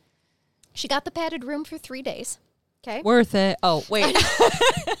 Mm-hmm. She got the padded room for 3 days. Okay. Worth it. Oh, wait.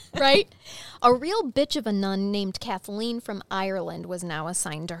 Right? A real bitch of a nun named Kathleen from Ireland was now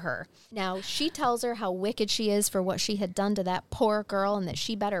assigned to her. Now, she tells her how wicked she is for what she had done to that poor girl and that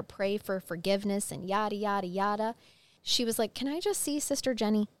she better pray for forgiveness and yada, yada, yada. She was like, can I just see Sister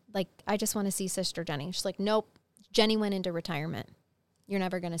Jenny? Like, I just want to see Sister Jenny. She's like, nope. Jenny went into retirement. You're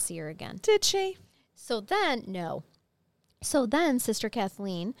never going to see her again. Did she? No. So then Sister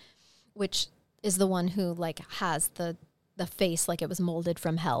Kathleen, which is the one who has the face like it was molded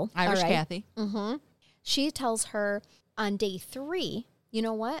from hell. Irish Kathy. Mm-hmm. She tells her on day 3, you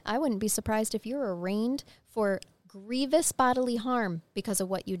know what? I wouldn't be surprised if you were arraigned for grievous bodily harm because of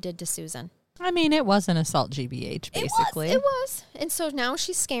what you did to Susan. I mean, it was an assault GBH, basically. It was. And so now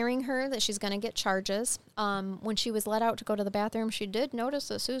she's scaring her that she's going to get charges. When she was let out to go to the bathroom, she did notice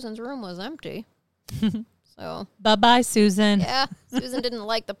that Susan's room was empty. So bye-bye, Susan. yeah, Susan didn't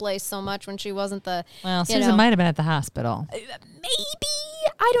like the place so much when she wasn't the... Well, Susan might have been at the hospital.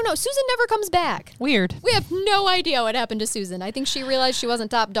 Maybe. I don't know. Susan never comes back. Weird. We have no idea what happened to Susan. I think she realized she wasn't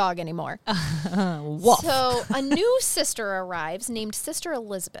top dog anymore. So a new sister arrives named Sister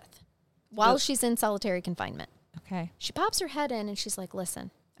Elizabeth while she's in solitary confinement. Okay. She pops her head in and she's like, listen,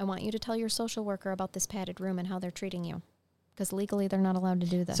 I want you to tell your social worker about this padded room and how they're treating you. Because legally they're not allowed to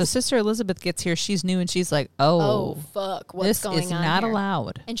do this. So Sister Elizabeth gets here. She's new and she's like, oh fuck, what's going on This is not here?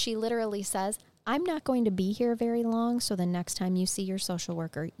 allowed. And she literally says, I'm not going to be here very long, so the next time you see your social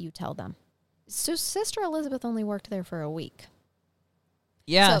worker, you tell them. So Sister Elizabeth only worked there for a week.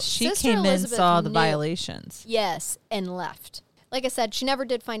 Yeah, So she Sister came in, Elizabeth saw the knew. violations. Yes, and left. Like I said, she never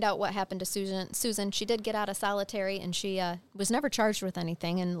did find out what happened to Susan. She did get out of solitary, and she was never charged with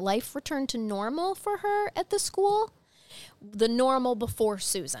anything, and life returned to normal for her at the school. The normal before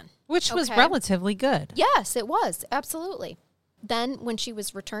Susan. Which was relatively good. Yes, it was. Absolutely. Then when she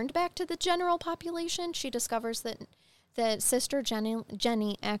was returned back to the general population, she discovers that Sister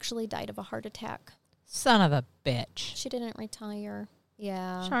Jenny actually died of a heart attack. Son of a bitch. She didn't retire.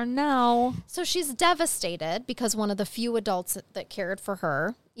 Yeah. Sure, no. So she's devastated because one of the few adults that cared for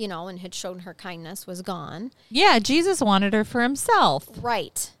her, and had shown her kindness was gone. Yeah, Jesus wanted her for himself.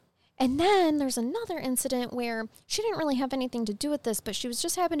 Right. And then there's another incident where she didn't really have anything to do with this, but she was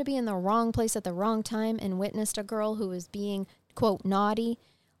just happened to be in the wrong place at the wrong time and witnessed a girl who was being, quote, naughty,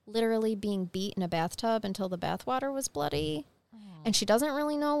 literally being beat in a bathtub until the bathwater was bloody. And she doesn't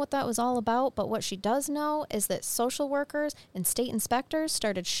really know what that was all about, but what she does know is that social workers and state inspectors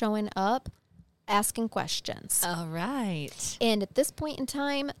started showing up asking questions. All right. And at this point in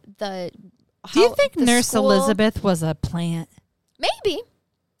time, do you think Nurse Elizabeth was a plant? Maybe.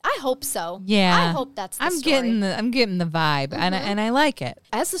 I hope so. Yeah. I hope that's the story. I'm getting the vibe, Mm-hmm. and I like it.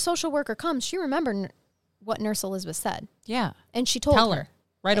 As the social worker comes, she remembered what Nurse Elizabeth said. Yeah. And she told Tell her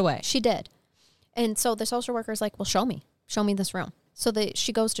right away. She did. And so the social worker's like, well, show me this room. So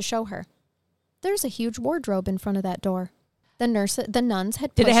she goes to show her. There's a huge wardrobe in front of that door. The nuns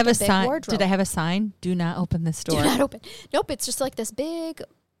had pushed Did it have a big sign? wardrobe. Did it have a sign? Do not open this door. Do not open. Nope. It's just like this big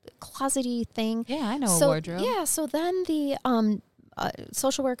closety thing. Yeah, I know a wardrobe. Yeah. So then the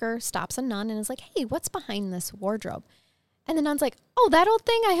social worker stops a nun and is like, hey, what's behind this wardrobe? And the nun's like, oh, that old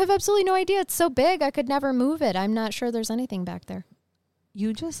thing? I have absolutely no idea. It's so big, I could never move it. I'm not sure there's anything back there.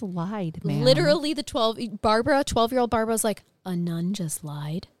 You just lied, man. Literally, 12-year-old Barbara was like, a nun just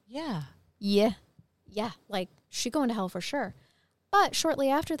lied? Yeah. Yeah. Yeah, like she going to hell for sure. But shortly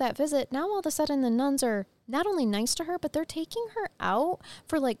after that visit, now all of a sudden the nuns are not only nice to her, but they're taking her out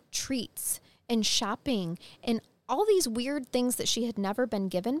for like treats and shopping and all these weird things that she had never been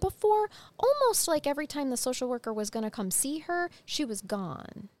given before. Almost like every time the social worker was going to come see her, she was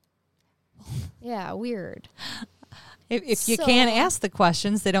gone. Yeah, weird. If you can't ask the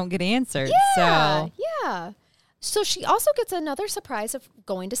questions, they don't get answered. Yeah, so. yeah. So she also gets another surprise of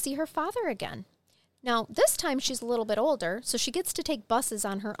going to see her father again. Now, this time she's a little bit older, so she gets to take buses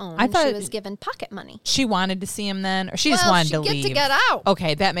on her own. I thought she was given pocket money. She wanted to see him then, or she just wanted to leave. She gets to get out.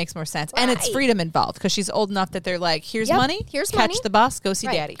 Okay, that makes more sense. Right. And it's freedom involved because she's old enough that they're like, here's money, catch the bus, go see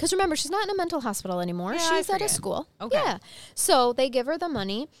daddy. Because remember, she's not in a mental hospital anymore. Yeah, she's at a school. Okay. Yeah. So they give her the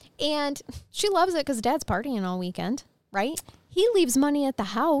money, and she loves it because dad's partying all weekend, right? He leaves money at the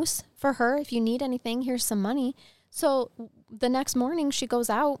house for her. If you need anything, here's some money. So the next morning she goes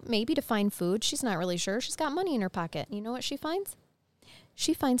out maybe to find food. She's not really sure. She's got money in her pocket. You know what she finds?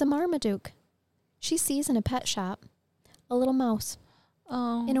 She finds a Marmaduke. She sees in a pet shop a little mouse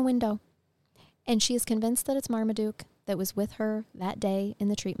in a window. And she is convinced that it's Marmaduke that was with her that day in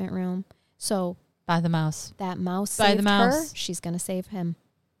the treatment room. So buy the mouse. That mouse saved her. She's going to save him.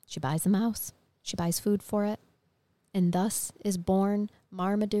 She buys the mouse. She buys food for it. And thus is born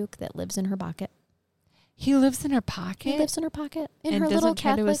Marmaduke that lives in her pocket. He lives in her pocket? He lives in her pocket. In and her doesn't little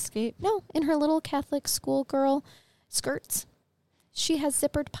try Catholic, to escape? No, in her little Catholic schoolgirl skirts. She has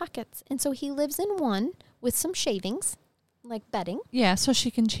zippered pockets. And so he lives in one with some shavings, like bedding. Yeah, so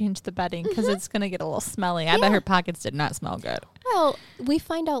she can change the bedding because it's going to get a little smelly. I bet her pockets did not smell good. Well, we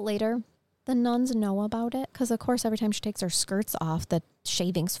find out later the nuns know about it because, of course, every time she takes her skirts off, the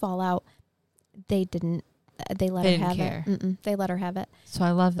shavings fall out. They didn't. They let her have it. They let her have it. So I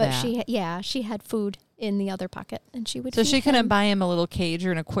love that. But she had food in the other pocket, and she would. So she couldn't buy him a little cage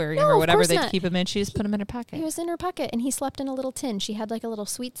or an aquarium or whatever they'd keep him in. She just put him in her pocket. He was in her pocket, and he slept in a little tin. She had like a little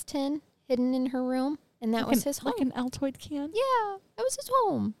sweets tin hidden in her room, and that was his home. Like an Altoid can. Yeah, that was his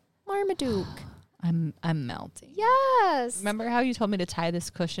home. Marmaduke. I'm melting. Yes. Remember how you told me to tie this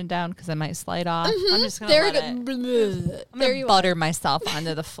cushion down because I might slide off? Mm-hmm. I'm just gonna butter myself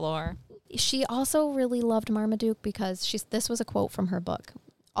onto the floor. She also really loved Marmaduke because this was a quote from her book.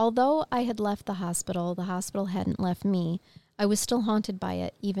 Although I had left the hospital hadn't left me. I was still haunted by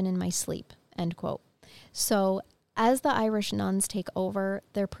it, even in my sleep, end quote. So as the Irish nuns take over,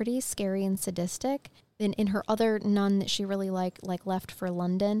 they're pretty scary and sadistic. And in her other nun that she really liked, left for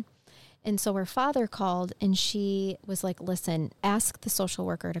London. And so her father called and she was like, listen, ask the social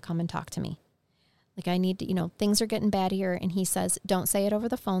worker to come and talk to me. Like, I need to, things are getting bad here. And he says, don't say it over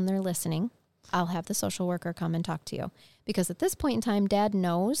the phone. They're listening. I'll have the social worker come and talk to you. Because at this point in time, Dad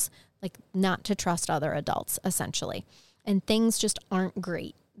knows, not to trust other adults, essentially. And things just aren't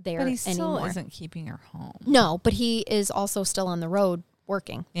great there anymore. But he still isn't keeping her home. No, but he is also still on the road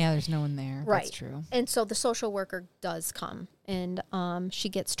working. Yeah, there's no one there. Right. That's true. And so the social worker does come. And she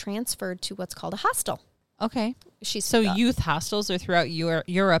gets transferred to what's called a hostel. Okay. Youth hostels are throughout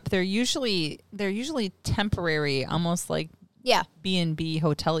Europe. They're usually temporary, almost like B&B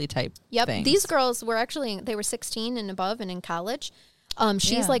hotel-y type things. These girls were they were 16 and above and in college.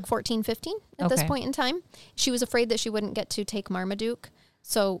 She's like 14, 15 at this point in time. She was afraid that she wouldn't get to take Marmaduke.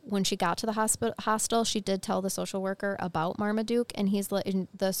 So when she got to the hostel, she did tell the social worker about Marmaduke. And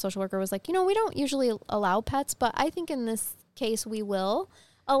the social worker was like, we don't usually allow pets, but I think in this case we will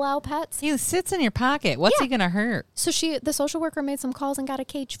allow pets. He sits in your pocket. What's he going to hurt? So the social worker made some calls and got a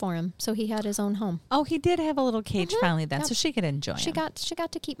cage for him. So he had his own home. Oh, he did have a little cage finally then. Yep. So she could enjoy him. She got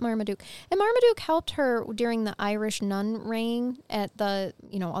to keep Marmaduke. And Marmaduke helped her during the Irish nun reign at the,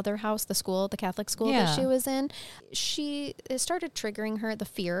 other house, the Catholic school that she was in. It started triggering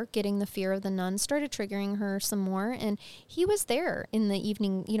her, getting the fear of the nuns started triggering her some more. And he was there in the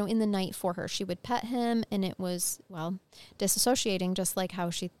evening, in the night for her. She would pet him and it was, disassociating, just like how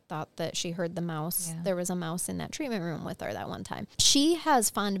she thought that she heard the mouse. Yeah. There was a mouse in that treatment room with her that one time. She has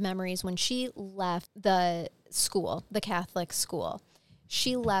fond memories when she left the school, the Catholic school.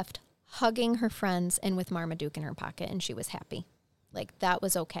 She left hugging her friends and with Marmaduke in her pocket, and she was happy. That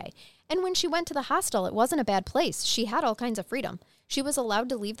was okay. And when she went to the hostel, it wasn't a bad place. She had all kinds of freedom. She was allowed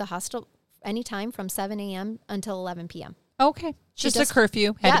to leave the hostel anytime from 7 a.m. until 11 p.m. Okay. Just a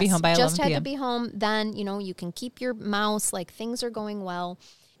curfew. Had to be home by 11 p.m. Just had to be home. Then, you can keep your mouse. Things are going well.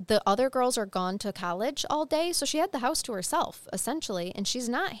 The other girls are gone to college all day. So she had the house to herself, essentially. And she's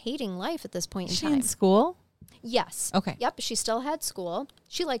not hating life at this point in time. She in school? Yes. Okay. Yep. She still had school.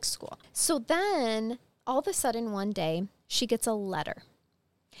 She likes school. So then, all of a sudden, one day, she gets a letter.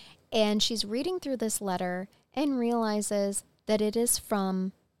 And she's reading through this letter and realizes that it is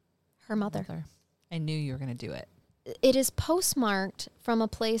from her mother. I knew you were going to do it. It is postmarked from a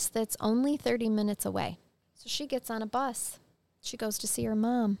place that's only 30 minutes away. So she gets on a bus. She goes to see her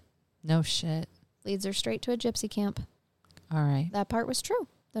mom. No shit. Leads her straight to a gypsy camp. All right. That part was true,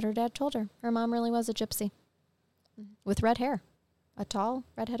 that her dad told her. Her mom really was a gypsy with red hair. A tall,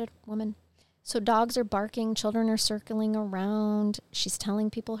 redheaded woman. So dogs are barking. Children are circling around. She's telling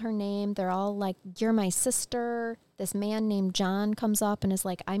people her name. They're all like, you're my sister. This man named John comes up and is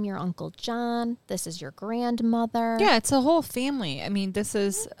like, I'm your Uncle John. This is your grandmother. Yeah, it's a whole family. I mean, this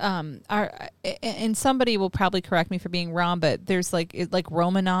is and somebody will probably correct me for being wrong, but there's like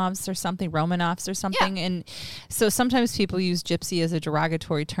Romanovs or something. Yeah. And so sometimes people use gypsy as a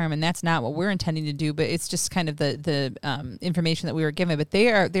derogatory term, and that's not what we're intending to do, but it's just kind of the information that we were given. But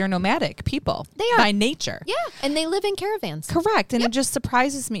they're nomadic people. They are. By nature. Yeah, and they live in caravans. Correct. And it just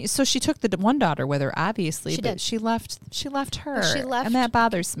surprises me. So she took the one daughter with her, obviously, She but did. she left her. She left, and that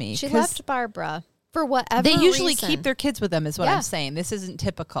bothers me. She 'cause left Barbara for whatever they usually reason. keep their kids with them is what Yeah. I'm saying. This isn't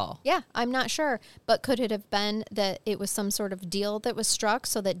typical. Yeah, I'm not sure. But could it have been that it was some sort of deal that was struck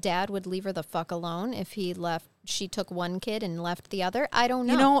so that dad would leave her the fuck alone if she took one kid and left the other? I don't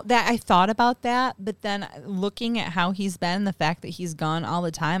know. You know, that I thought about that, but then looking at how he's been, the fact that he's gone all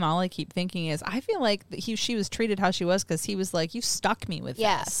the time, all I keep thinking is I feel like she was treated how she was because he was like, you stuck me with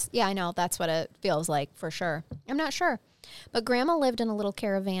this. Yeah, I know. That's what it feels like for sure. I'm not sure. But Grandma lived in a little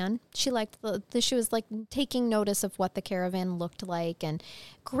caravan. She liked she was like taking notice of what the caravan looked like. And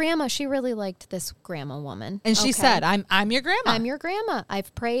Grandma, she really liked this grandma woman. And she said, I'm your grandma. I'm your grandma.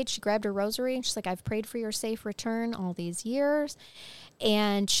 I've prayed. She grabbed her rosary and she's like, I've prayed for your safe return all these years.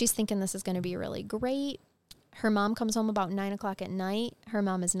 And she's thinking this is going to be really great. Her mom comes home about 9 o'clock at night. Her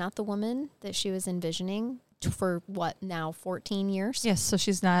mom is not the woman that she was envisioning for 14 years. Yes, so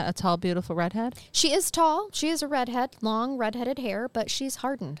she's not a tall, beautiful redhead? She is tall. She is a redhead, long redheaded hair, but she's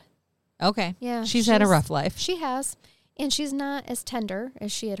hardened. Okay. Yeah. She's had a rough life. She has. And she's not as tender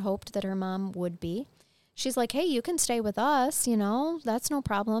as she had hoped that her mom would be. She's like, hey, you can stay with us, that's no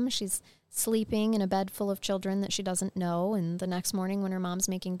problem. She's sleeping in a bed full of children that she doesn't know. And the next morning when her mom's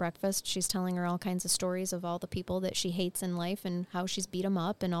making breakfast, she's telling her all kinds of stories of all the people that she hates in life and how she's beat them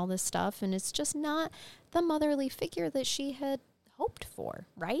up and all this stuff. And it's just not the motherly figure that she had hoped for,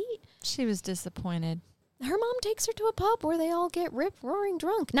 right? She was disappointed. Her mom takes her to a pub where they all get rip-roaring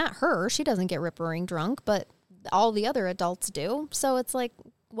drunk. Not her. She doesn't get rip-roaring drunk, but all the other adults do. So it's like,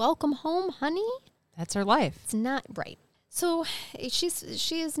 welcome home, honey. That's her life. It's not right. So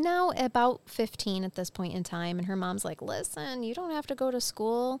she is now about 15 at this point in time, and her mom's like, listen, you don't have to go to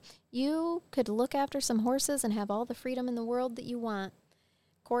school. You could look after some horses and have all the freedom in the world that you want.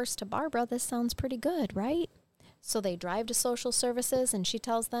 Of course, to Barbara, this sounds pretty good, right? So they drive to social services, and she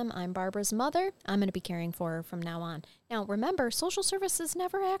tells them, I'm Barbara's mother. I'm going to be caring for her from now on. Now, remember, social services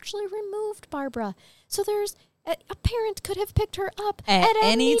never actually removed Barbara. So a parent could have picked her up at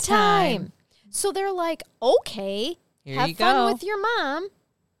any time. So they're like, okay, have fun with your mom.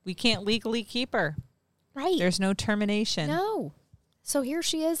 We can't legally keep her. Right. There's no termination. No. So here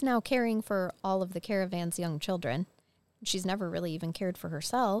she is now caring for all of the caravan's young children. She's never really even cared for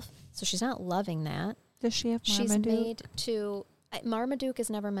herself, so she's not loving that. Does she have Marmaduke? She's made to... Marmaduke is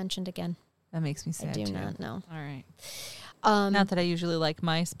never mentioned again. That makes me sad, I do too. not know. All right. Not that I usually like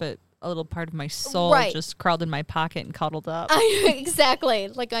mice, but a little part of my soul just crawled in my pocket and cuddled up. Exactly.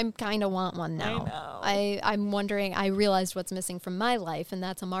 Like, I kind of want one now. I know. I'm wondering, I realized what's missing from my life, and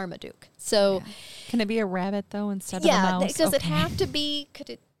that's a Marmaduke. So... Yeah. Can it be a rabbit, though, instead of a mouse? Does it have to be...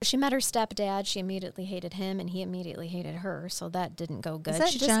 She met her stepdad. She immediately hated him, and he immediately hated her, so that didn't go good. Is that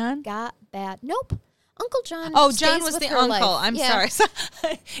she John? Just got bad. Nope. Uncle John. Oh, John stays was with the her uncle. life. I'm Yeah.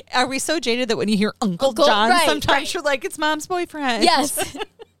 sorry. Are we so jaded that when you hear Uncle John, sometimes you're like, it's Mom's boyfriend? Yes.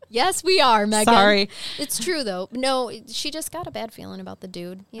 Yes, we are, Megan. Sorry. It's true, though. No, she just got a bad feeling about the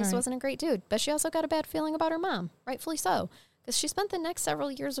dude. He just wasn't a great dude. But she also got a bad feeling about her mom, rightfully so. Because she spent the next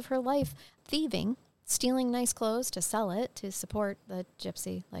several years of her life thieving, stealing nice clothes to sell it to support the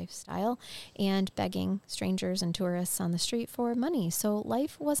gypsy lifestyle, and begging strangers and tourists on the street for money. So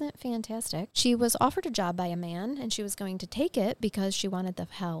life wasn't fantastic. She was offered a job by a man, and she was going to take it because she wanted the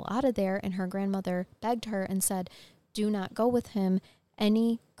hell out of there, and her grandmother begged her and said, do not go with him.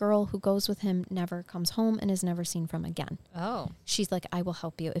 Any girl who goes with him never comes home and is never seen from again. Oh. She's like, I will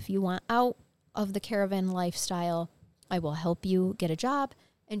help you. If you want out of the caravan lifestyle, I will help you get a job.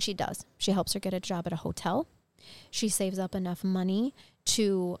 And she does. She helps her get a job at a hotel. She saves up enough money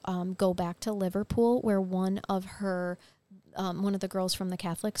to go back to Liverpool, where one of the girls from the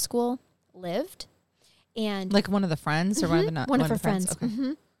Catholic school lived. And like one of the friends or one of her friends. Okay.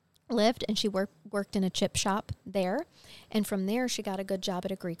 Mm-hmm. Lived, and she worked in a chip shop there. And from there, she got a good job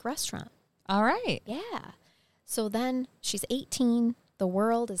at a Greek restaurant. All right. Yeah. So then she's 18. The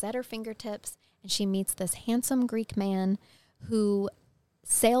world is at her fingertips. And she meets this handsome Greek man who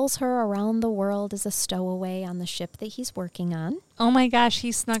sails her around the world as a stowaway on the ship that he's working on. Oh my gosh,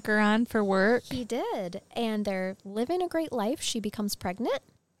 he snuck her on for work. He did. And they're living a great life. She becomes pregnant.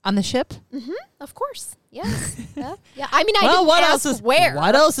 On the ship? Mm-hmm. Of course. Yes. Yeah. I mean, what ask else is where.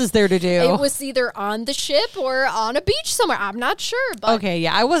 What else is there to do? It was either on the ship or on a beach somewhere. I'm not sure. But okay,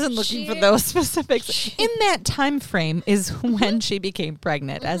 yeah, I wasn't looking for those specifics. In that time frame is when she became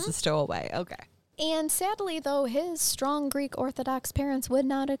pregnant as a stowaway. Okay. And sadly, though, his strong Greek Orthodox parents would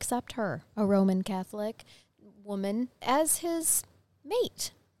not accept her, a Roman Catholic woman, as his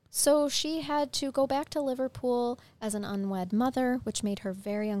mate. So she had to go back to Liverpool as an unwed mother, which made her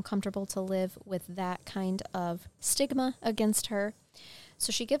very uncomfortable to live with that kind of stigma against her.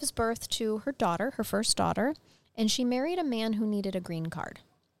 So she gives birth to her daughter, her first daughter, and she married a man who needed a green card.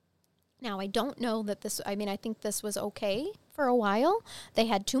 Now, I don't know that I think this was okay for a while. They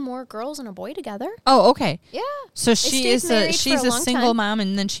had 2 more girls and a boy together. Oh, okay. Yeah. So she's a single time. mom,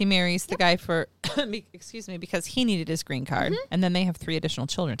 and then she marries the guy for, excuse me, because he needed his green card. Mm-hmm. And then they have 3 additional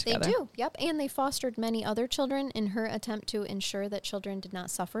children together. They do, yep. And they fostered many other children in her attempt to ensure that children did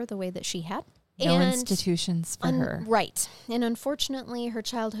not suffer the way that she had. No institutions for her. Right. And unfortunately, her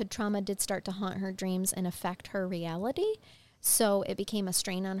childhood trauma did start to haunt her dreams and affect her reality. So it became a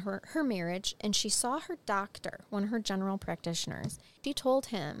strain on her marriage, and she saw her doctor, one of her general practitioners. She told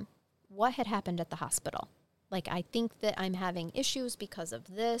him what had happened at the hospital. Like, I think that I'm having issues because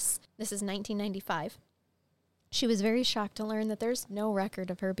of this. This is 1995. She was very shocked to learn that there's no record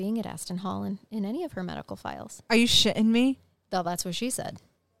of her being at Aston Hall in any of her medical files. Are you shitting me? Though that's what she said.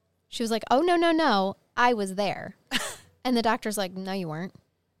 She was like, oh, no, I was there. And the doctor's like, no, you weren't.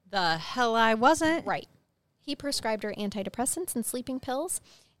 The hell I wasn't. Right. He prescribed her antidepressants and sleeping pills,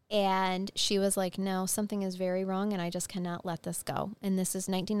 and she was like, no, something is very wrong, and I just cannot let this go. And this is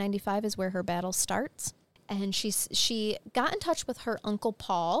 1995 is where her battle starts. And she got in touch with her Uncle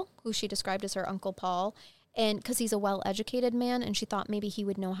Paul, who she described as her Uncle Paul, and because he's a well-educated man, and she thought maybe he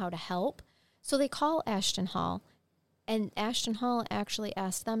would know how to help. So they call Aston Hall, and Aston Hall actually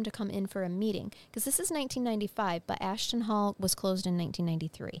asked them to come in for a meeting, because this is 1995, but Aston Hall was closed in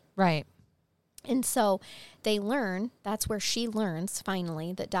 1993. Right. And so they learn, that's where she learns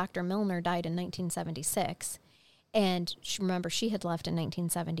finally that Dr. Milner died in 1976. And remember, she had left in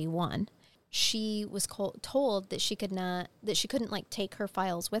 1971. She was told that she couldn't like take her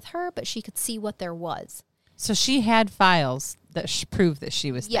files with her, but she could see what there was. So she had files that proved that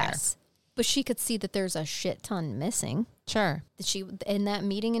she was there. Yes. But she could see that there's a shit ton missing. Sure. That in that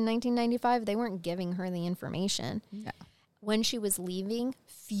meeting in 1995, they weren't giving her the information. No. When she was leaving,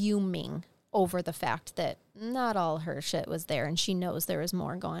 fuming over the fact that not all her shit was there, and she knows there was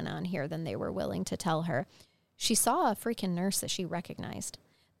more going on here than they were willing to tell her. She saw a freaking nurse that she recognized.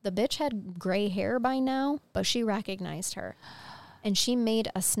 The bitch had gray hair by now, but she recognized her. And she made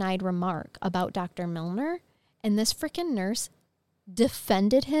a snide remark about Dr. Milner, and this freaking nurse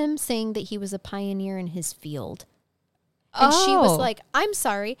defended him, saying that he was a pioneer in his field. And she was like, I'm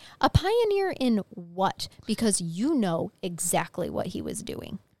sorry, a pioneer in what? Because you know exactly what he was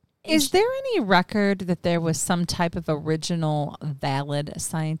doing. Is there any record that there was some type of original, valid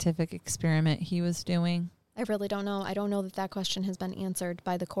scientific experiment he was doing? I really don't know. I don't know that question has been answered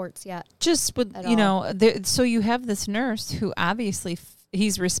by the courts yet. Just with, so you have this nurse who obviously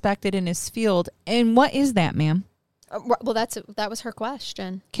he's respected in his field. And what is that, ma'am? Well, that was her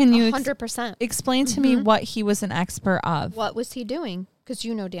question. Can you 100% explain to me what he was an expert of? What was he doing? Because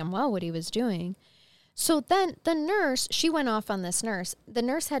you know damn well what he was doing. So then the nurse, she went off on this nurse. The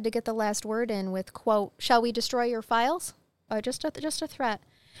nurse had to get the last word in with, quote, shall we destroy your files? Just a threat.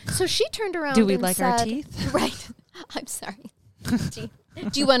 So she turned around Do we and like said, our teeth? Right. I'm sorry.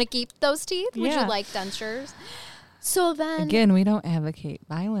 Do you want to keep those teeth? Would Yeah. you like dentures? So then... Again, we don't advocate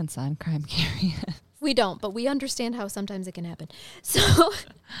violence on crime carriers. We don't, but we understand how sometimes it can happen. So...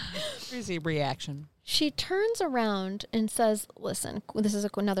 Crazy reaction. She turns around and says, listen, this is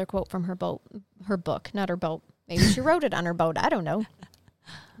another quote from her book, not her boat. Maybe she wrote it on her boat. I don't know.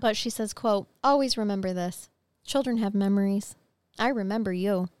 But she says, quote, always remember this. Children have memories. I remember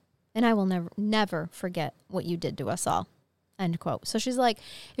you, and I will never forget what you did to us all. End quote. So she's like,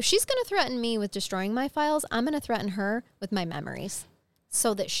 if she's going to threaten me with destroying my files, I'm going to threaten her with my memories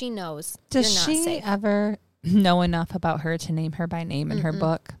so that she knows you're not safe. Does she ever know enough about her to name her by name in her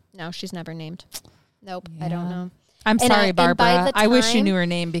book? No, she's never named. Nope, Yeah. I don't know. I'm sorry, Barbara. I wish you time- knew her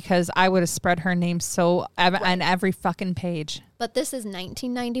name because I would have spread her name on every fucking page. But this is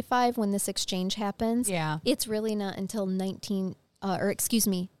 1995 when this exchange happens. Yeah. It's really not until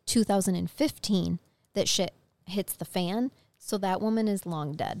 2015 that shit hits the fan. So that woman is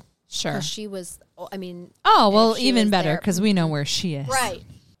long dead. Sure. 'Cause she was, I mean. Oh, well, if she even was better there- because we know where she is. Right.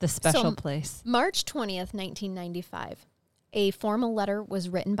 The special So, place. March 20th, 1995, a formal letter was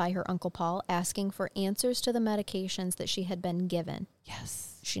written by her Uncle Paul asking for answers to the medications that she had been given.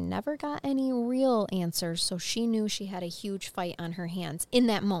 Yes. She never got any real answers, so she knew she had a huge fight on her hands in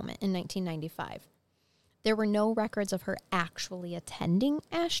that moment in 1995. There were no records of her actually attending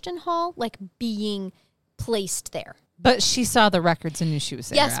Aston Hall, like being placed there. But she saw the records and knew she was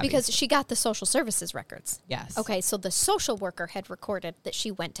there. Yes, because she got the social services records. Yes. Okay, so the social worker had recorded that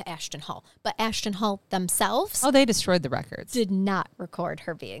she went to Aston Hall, but Aston Hall themselves Oh, they destroyed the records. did not record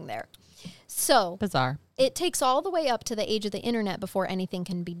her being there. So Bizarre. it takes all the way up to the age of the internet before anything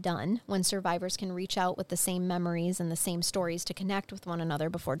can be done, when survivors can reach out with the same memories and the same stories to connect with one another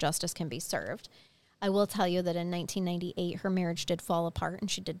before justice can be served. I will tell you that in 1998, her marriage did fall apart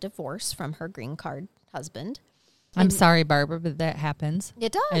and she did divorce from her green card husband. I'm sorry, Barbara, but that happens.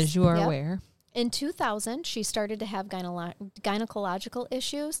 It does. As you are Yep. aware. In 2000, she started to have gynecological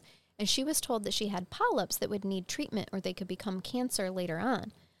issues, and she was told that she had polyps that would need treatment or they could become cancer later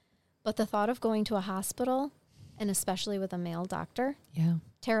on. But the thought of going to a hospital, and especially with a male doctor, Yeah.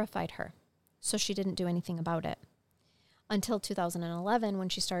 terrified her. So she didn't do anything about it. Until 2011, when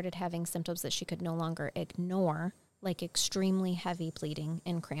she started having symptoms that she could no longer ignore, like extremely heavy bleeding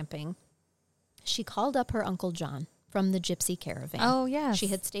and cramping, she called up her Uncle John from the Gypsy Caravan. Oh, yes. She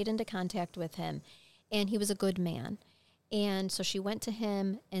had stayed into contact with him, and he was a good man. And so she went to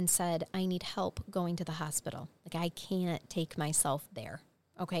him and said, I need help going to the hospital. Like, I can't take myself there.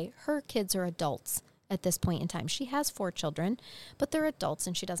 Okay, her kids are adults at this point in time. She has 4 children, but they're adults,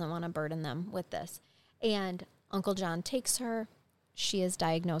 and she doesn't want to burden them with this. And Uncle John takes her. She is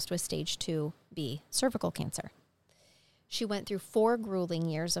diagnosed with stage 2B cervical cancer. She went through 4 grueling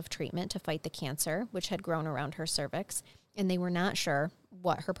years of treatment to fight the cancer, which had grown around her cervix, and they were not sure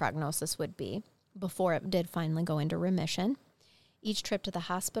what her prognosis would be before it did finally go into remission. Each trip to the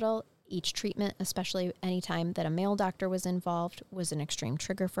hospital, each treatment, especially any time that a male doctor was involved, was an extreme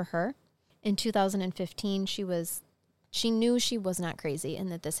trigger for her. In 2015, she knew she was not crazy and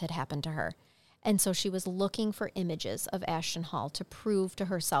that this had happened to her. And so she was looking for images of Aston Hall to prove to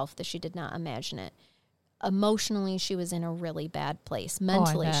herself that she did not imagine it. Emotionally, she was in a really bad place.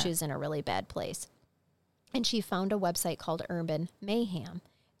 Mentally, she was in a really bad place. And she found a website called Urban Mayhem.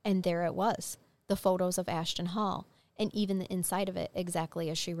 And there it was, the photos of Aston Hall, and even the inside of it exactly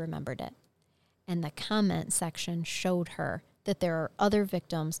as she remembered it. And the comment section showed her that there are other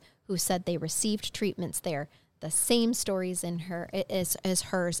victims who said they received treatments there, the same stories in her as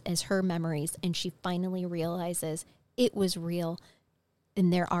hers, as her memories. And she finally realizes it was real,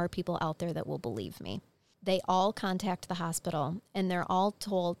 and there are people out there that will believe me. They all contact the hospital, and they're all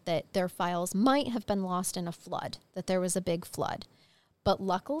told that their files might have been lost in a flood, that there was a big flood. But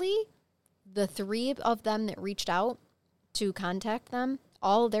luckily, the 3 of them that reached out to contact them,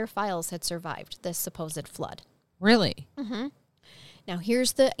 all their files had survived this supposed flood. Really? Mm-hmm. Now,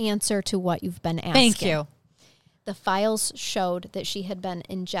 here's the answer to what you've been asking. Thank you. The files showed that she had been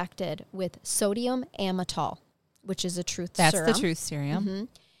injected with sodium amytal, which is a truth serum. That's the truth serum. Mm-hmm.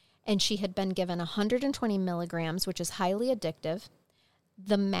 And she had been given 120 milligrams, which is highly addictive.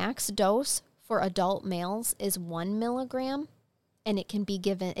 The max dose for adult males is 1 milligram, and it can be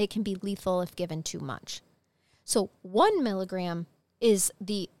lethal if given too much. So 1 milligram is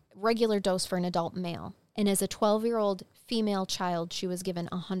the regular dose for an adult male. And as a 12-year-old female child, she was given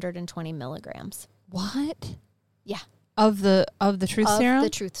 120 milligrams. What? Yeah. Of the truth serum? Of the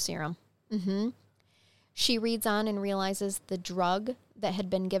truth serum. Mm-hmm. She reads on and realizes the drug that had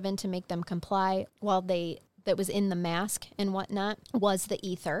been given to make them comply that was in the mask and whatnot was the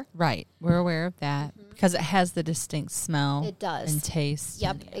ether. Right. We're aware of that because it has the distinct smell. It does. And taste.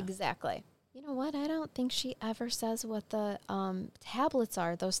 Yep, exactly. You know what? I don't think she ever says what the tablets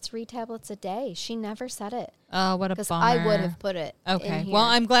are, those 3 tablets a day. She never said it. Oh, what a bummer. Because I would have put it Okay. in here. Well,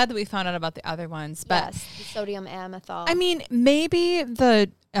 I'm glad that we found out about the other ones. But yes, the sodium amytal. I mean, maybe the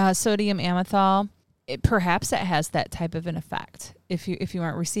sodium amytal, perhaps it has that type of an effect if you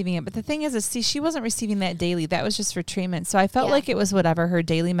aren't receiving it. But the thing is, see, she wasn't receiving that daily. That was just for treatment. So I felt like it was whatever her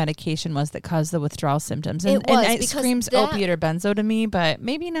daily medication was that caused the withdrawal symptoms. And it screams opiate or benzo to me, but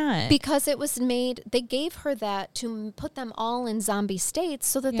maybe not. Because it was made, they gave her that to put them all in zombie states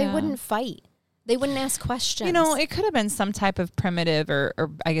so that they wouldn't fight. They wouldn't ask questions. You know, it could have been some type of primitive, or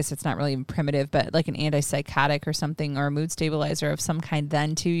I guess it's not really even primitive, but like an antipsychotic or something, or a mood stabilizer of some kind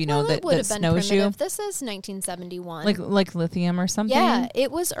then too, you know, that would have been snows primitive. you. This is 1971. Like lithium or something? Yeah,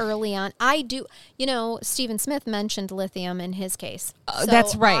 it was early on. Stephen Smith mentioned lithium in his case. So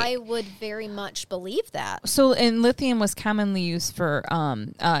that's right. I would very much believe that. So, and lithium was commonly used for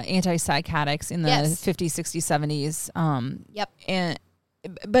antipsychotics in the 50s, 60s, 70s. Yep.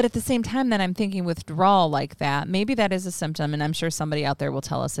 But at the same time, then I'm thinking withdrawal like that, maybe that is a symptom, and I'm sure somebody out there will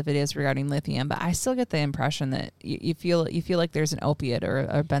tell us if it is regarding lithium. But I still get the impression that you feel like there's an opiate or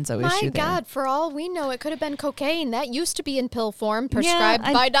a benzo issue there. My God, for all we know, it could have been cocaine. That used to be in pill form, prescribed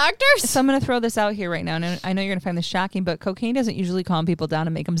by doctors. So I'm going to throw this out here right now, and I know you're going to find this shocking, but cocaine doesn't usually calm people down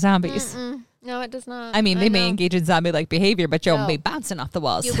and make them zombies. No, it does not. I mean, they may engage in zombie-like behavior, but you'll be bouncing off the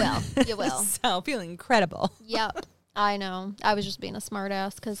walls. You will. You will. So feeling incredible. Yep. I know. I was just being a smart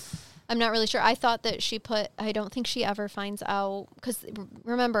ass because I'm not really sure. I thought that I don't think she ever finds out because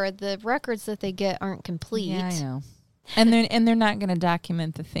remember the records that they get aren't complete. Yeah, I know. And they're not going to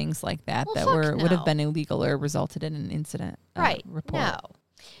document the things like that would have been illegal or resulted in an incident report. No.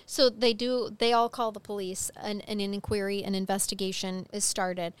 So they all call the police, an inquiry, an investigation is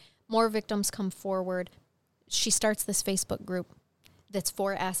started. More victims come forward. She starts this Facebook group that's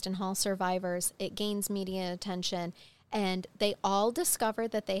for Aston Hall survivors. It gains media attention, and they all discover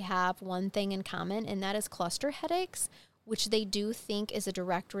that they have one thing in common, and that is cluster headaches, which they do think is a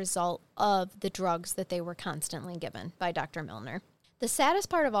direct result of the drugs that they were constantly given by Dr. Milner. The saddest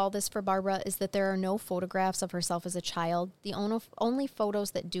part of all this for Barbara is that there are no photographs of herself as a child. The only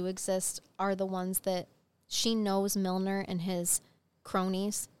photos that do exist are the ones that she knows Milner and his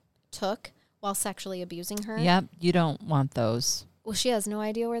cronies took while sexually abusing her. Yep, you don't want those. Well, she has no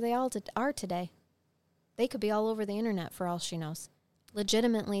idea where they all are today. They could be all over the internet for all she knows.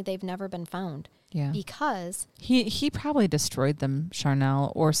 Legitimately, they've never been found. Yeah. Because he probably destroyed them,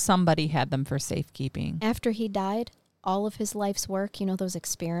 Charnel, or somebody had them for safekeeping. After he died, all of his life's work, those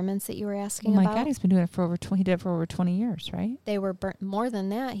experiments that you were asking about. Oh my God, he's been doing it for he did it for over 20 years, right? They were burnt more than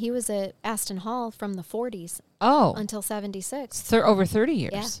that. He was at Aston Hall from the 40s. Oh. Until 76. Over 30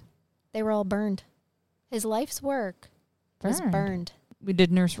 years. Yeah. They were all burned. His life's work was burned.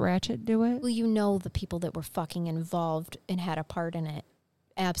 Did Nurse Ratched do it? Well, the people that were fucking involved and had a part in it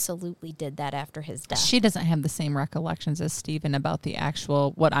absolutely did that after his death. She doesn't have the same recollections as Stephen about the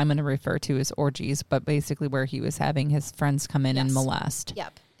actual, what I'm going to refer to as orgies, but basically where he was having his friends come in and molest.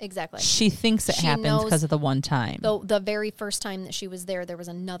 Yep, exactly. She thinks it happened because of the one time. The very first time that she was there was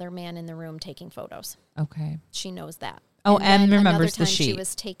another man in the room taking photos. Okay. She knows that. Oh, and remembers the sheet. She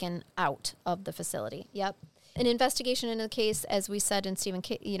was taken out of the facility. Yep. An investigation into the case, as we said in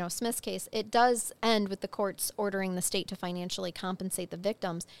Smith's case, it does end with the courts ordering the state to financially compensate the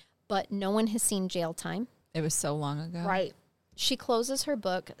victims, but no one has seen jail time. It was so long ago. Right. She closes her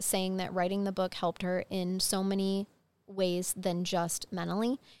book saying that writing the book helped her in so many ways than just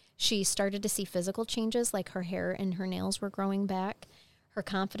mentally. She started to see physical changes, like her hair and her nails were growing back. Her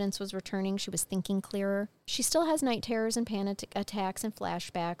confidence was returning. She was thinking clearer. She still has night terrors and panic attacks and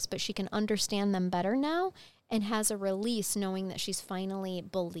flashbacks, but she can understand them better now and has a release knowing that she's finally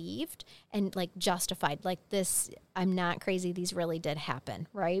believed and justified. This, I'm not crazy. These really did happen,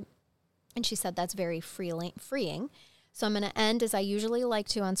 right? And she said that's very freeing. So I'm going to end, as I usually like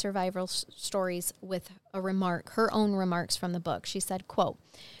to on survival stories, with a remark, her own remarks from the book. She said, quote,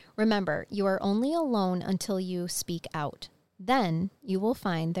 "Remember, you are only alone until you speak out. Then you will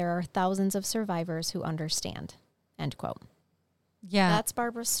find there are thousands of survivors who understand." End quote. Yeah. That's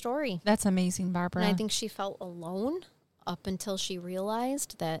Barbara's story. That's amazing, Barbara. And I think she felt alone up until she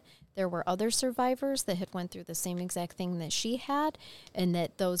realized that there were other survivors that had went through the same exact thing that she had, and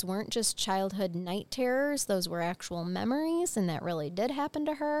that those weren't just childhood night terrors, those were actual memories, and that really did happen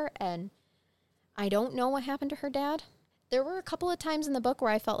to her. And I don't know what happened to her dad. There were a couple of times in the book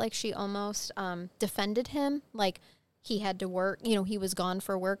where I felt like she almost defended him, like he had to work, he was gone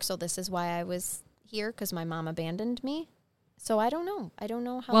for work, so this is why I was here, because my mom abandoned me. So I don't know. I don't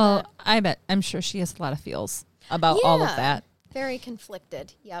know how. Well, I'm sure she has a lot of feels about all of that. Very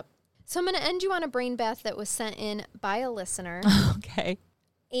conflicted. Yep. So I'm going to end you on a brain bath that was sent in by a listener. Okay.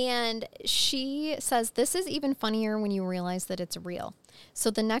 And she says, this is even funnier when you realize that it's real. So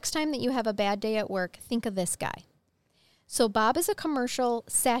the next time that you have a bad day at work, think of this guy. So Bob is a commercial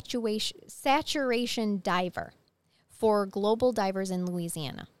saturation diver for global divers in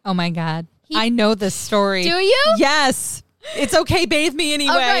Louisiana. Oh, my God. I know this story. Do you? Yes. It's okay. Bathe me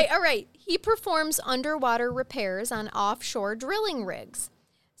anyway. All right. He performs underwater repairs on offshore drilling rigs.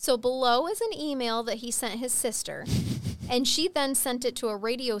 So below is an email that he sent his sister. And she then sent it to a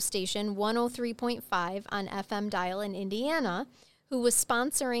radio station, 103.5 on FM dial in Indiana, who was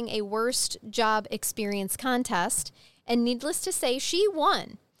sponsoring a worst job experience contest. And needless to say, she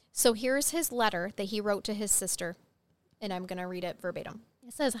won. So here's his letter that he wrote to his sister. And I'm going to read it verbatim.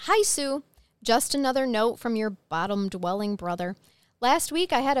 It says, "Hi, Sue. Just another note from your bottom-dwelling brother. Last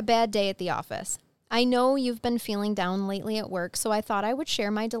week, I had a bad day at the office. I know you've been feeling down lately at work, so I thought I would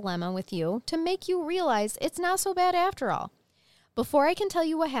share my dilemma with you to make you realize it's not so bad after all. Before I can tell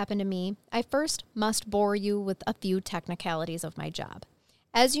you what happened to me, I first must bore you with a few technicalities of my job.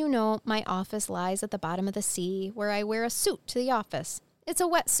 As you know, my office lies at the bottom of the sea, where I wear a suit to the office. It's a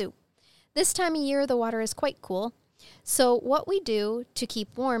wetsuit. This time of year, the water is quite cool. So what we do to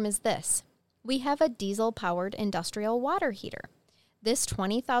keep warm is this. We have a diesel-powered industrial water heater. This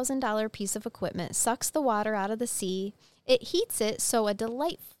 $20,000 piece of equipment sucks the water out of the sea. It heats it to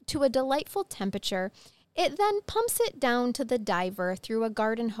a delightful temperature. It then pumps it down to the diver through a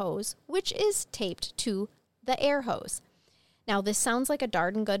garden hose, which is taped to the air hose. Now, this sounds like a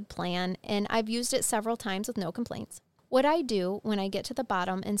darn good plan, and I've used it several times with no complaints. What I do when I get to the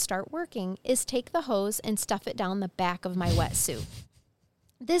bottom and start working is take the hose and stuff it down the back of my wetsuit.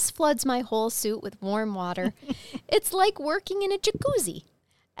 This floods my whole suit with warm water. It's like working in a jacuzzi.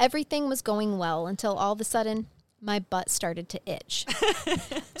 Everything was going well until all of a sudden, my butt started to itch.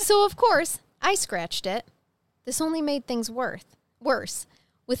 So, of course, I scratched it. This only made things worse.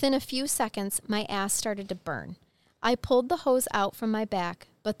 Within a few seconds, my ass started to burn. I pulled the hose out from my back,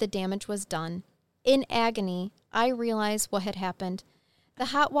 but the damage was done. In agony, I realized what had happened. The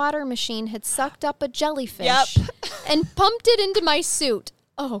hot water machine had sucked up a jellyfish and pumped it into my suit.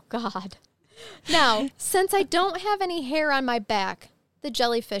 Oh, God. Now, since I don't have any hair on my back, the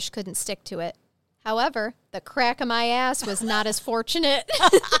jellyfish couldn't stick to it. However, the crack of my ass was not as fortunate.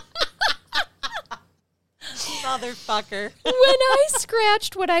 Motherfucker. When I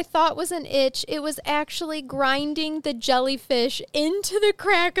scratched what I thought was an itch, it was actually grinding the jellyfish into the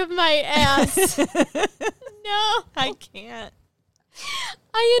crack of my ass. No. I can't.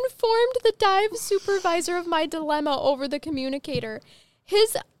 I informed the dive supervisor of my dilemma over the communicator.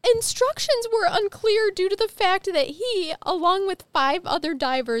 His instructions were unclear due to the fact that he, along with 5 other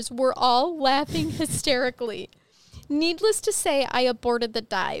divers, were all laughing hysterically. Needless to say, I aborted the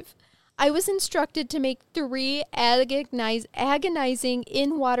dive. I was instructed to make 3 agonizing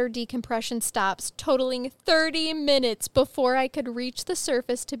in-water decompression stops, totaling 30 minutes before I could reach the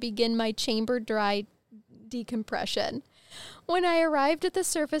surface to begin my chamber dry decompression. When I arrived at the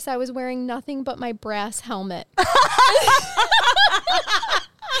surface, I was wearing nothing but my brass helmet.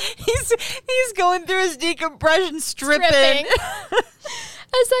 He's going through his decompression stripping.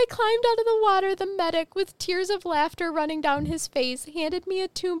 As I climbed out of the water, the medic, with tears of laughter running down his face, handed me a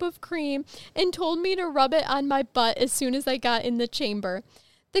tube of cream and told me to rub it on my butt as soon as I got in the chamber.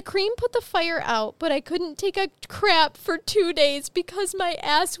 The cream put the fire out, but I couldn't take a crap for 2 days because my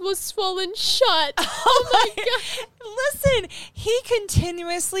ass was swollen shut. Oh my God. Listen, he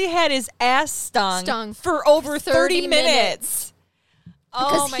continuously had his ass stung for over 30 minutes.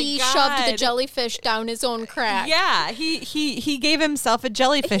 Because he shoved the jellyfish down his own crack. Yeah, he gave himself a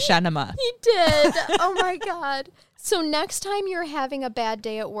jellyfish enema. He did. Oh, my God. So next time you're having a bad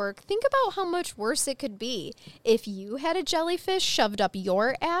day at work, think about how much worse it could be if you had a jellyfish shoved up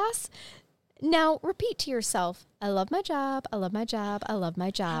your ass. Now, repeat to yourself, I love my job, I love my job, I love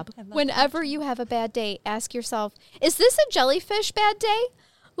my job. Whenever you have a bad day, ask yourself, is this a jellyfish bad day?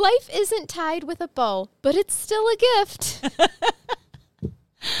 Life isn't tied with a bow, but it's still a gift.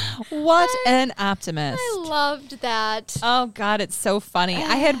 What an optimist. I loved that. Oh, God, it's so funny.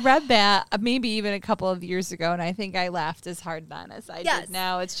 I had read that maybe even a couple of years ago, and I think I laughed as hard then as I did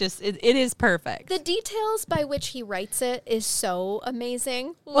now. It's just, it is perfect. The details by which he writes it is so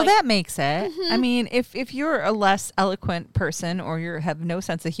amazing. Well, that makes it. Mm-hmm. I mean, if you're a less eloquent person or you have no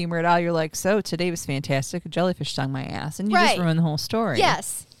sense of humor at all, you're like, so today was fantastic. A jellyfish stung my ass. And you just ruin the whole story.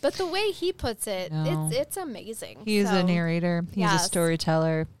 Yes. But the way he puts it, it's amazing. He's a narrator. He's a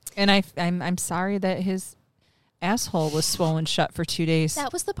storyteller. And I'm sorry that his asshole was swollen shut for 2 days.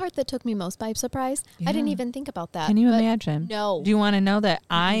 That was the part that took me most by surprise. Yeah. I didn't even think about that. Can you imagine? No. Do you want to know that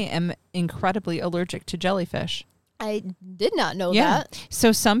I am incredibly allergic to jellyfish? I did not know that.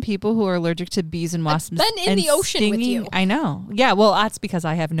 So some people who are allergic to bees and wasps, I've been in the ocean with you. I know. Yeah. Well, that's because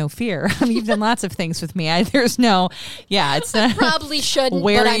I have no fear. You've done lots of things with me. There's no. Yeah. It's not. Probably shouldn't.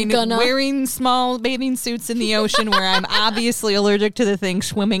 But I'm gonna wearing small bathing suits in the ocean where I'm obviously allergic to the thing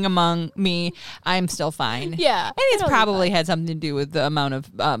swimming among me. I'm still fine. Yeah. And it's probably had something to do with the amount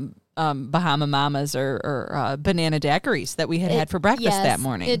of Bahama Mamas or banana daiquiris that we had for breakfast that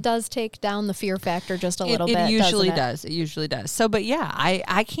morning. It does take down the fear factor just a little bit. It usually does. It usually does. So, but yeah,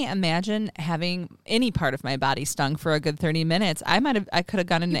 I can't imagine having any part of my body stung for a good 30 minutes. I could have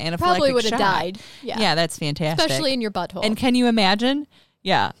gone into anaphylactic shock. Probably would have died. Yeah, that's fantastic. Especially in your butthole. And can you imagine?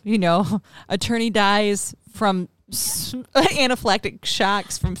 Yeah, attorney dies from anaphylactic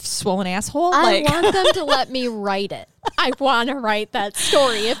shocks from swollen asshole. I want them to let me write it. I want to write that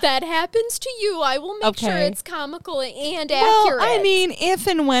story. If that happens to you, I will make sure it's comical and accurate. Well, I mean, if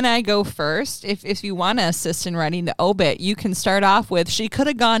and when I go first, if you want to assist in writing the obit, you can start off with, she could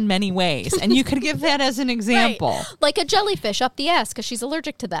have gone many ways. And you could give that as an example. Right. Like a jellyfish up the ass because she's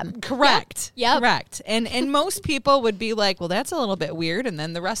allergic to them. Correct. Yep. Correct. And most people would be like, well, that's a little bit weird. And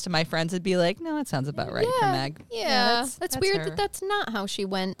then the rest of my friends would be like, no, that sounds about right for Meg. Yeah. That's weird her. that's not how she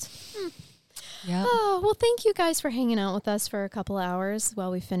went. Yeah. Oh, well, thank you guys for hanging out with us for a couple hours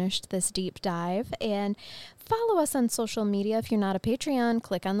while we finished this deep dive. And follow us on social media. If you're not a Patreon,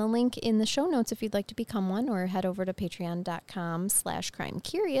 click on the link in the show notes if you'd like to become one, or head over to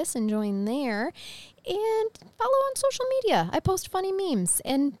patreon.com/crimecurious and join there. And follow on social media. I post funny memes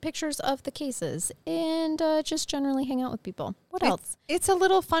and pictures of the cases and just generally hang out with people. What else? It's a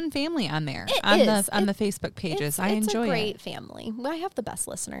little fun family on there on the Facebook pages. I enjoy it. It's a great family. I have the best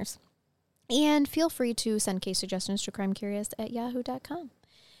listeners. And feel free to send case suggestions to crimecurious@yahoo.com.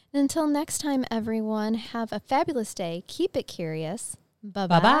 And until next time, everyone, have a fabulous day. Keep it curious.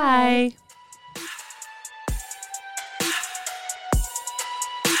 Bye-bye. Bye-bye.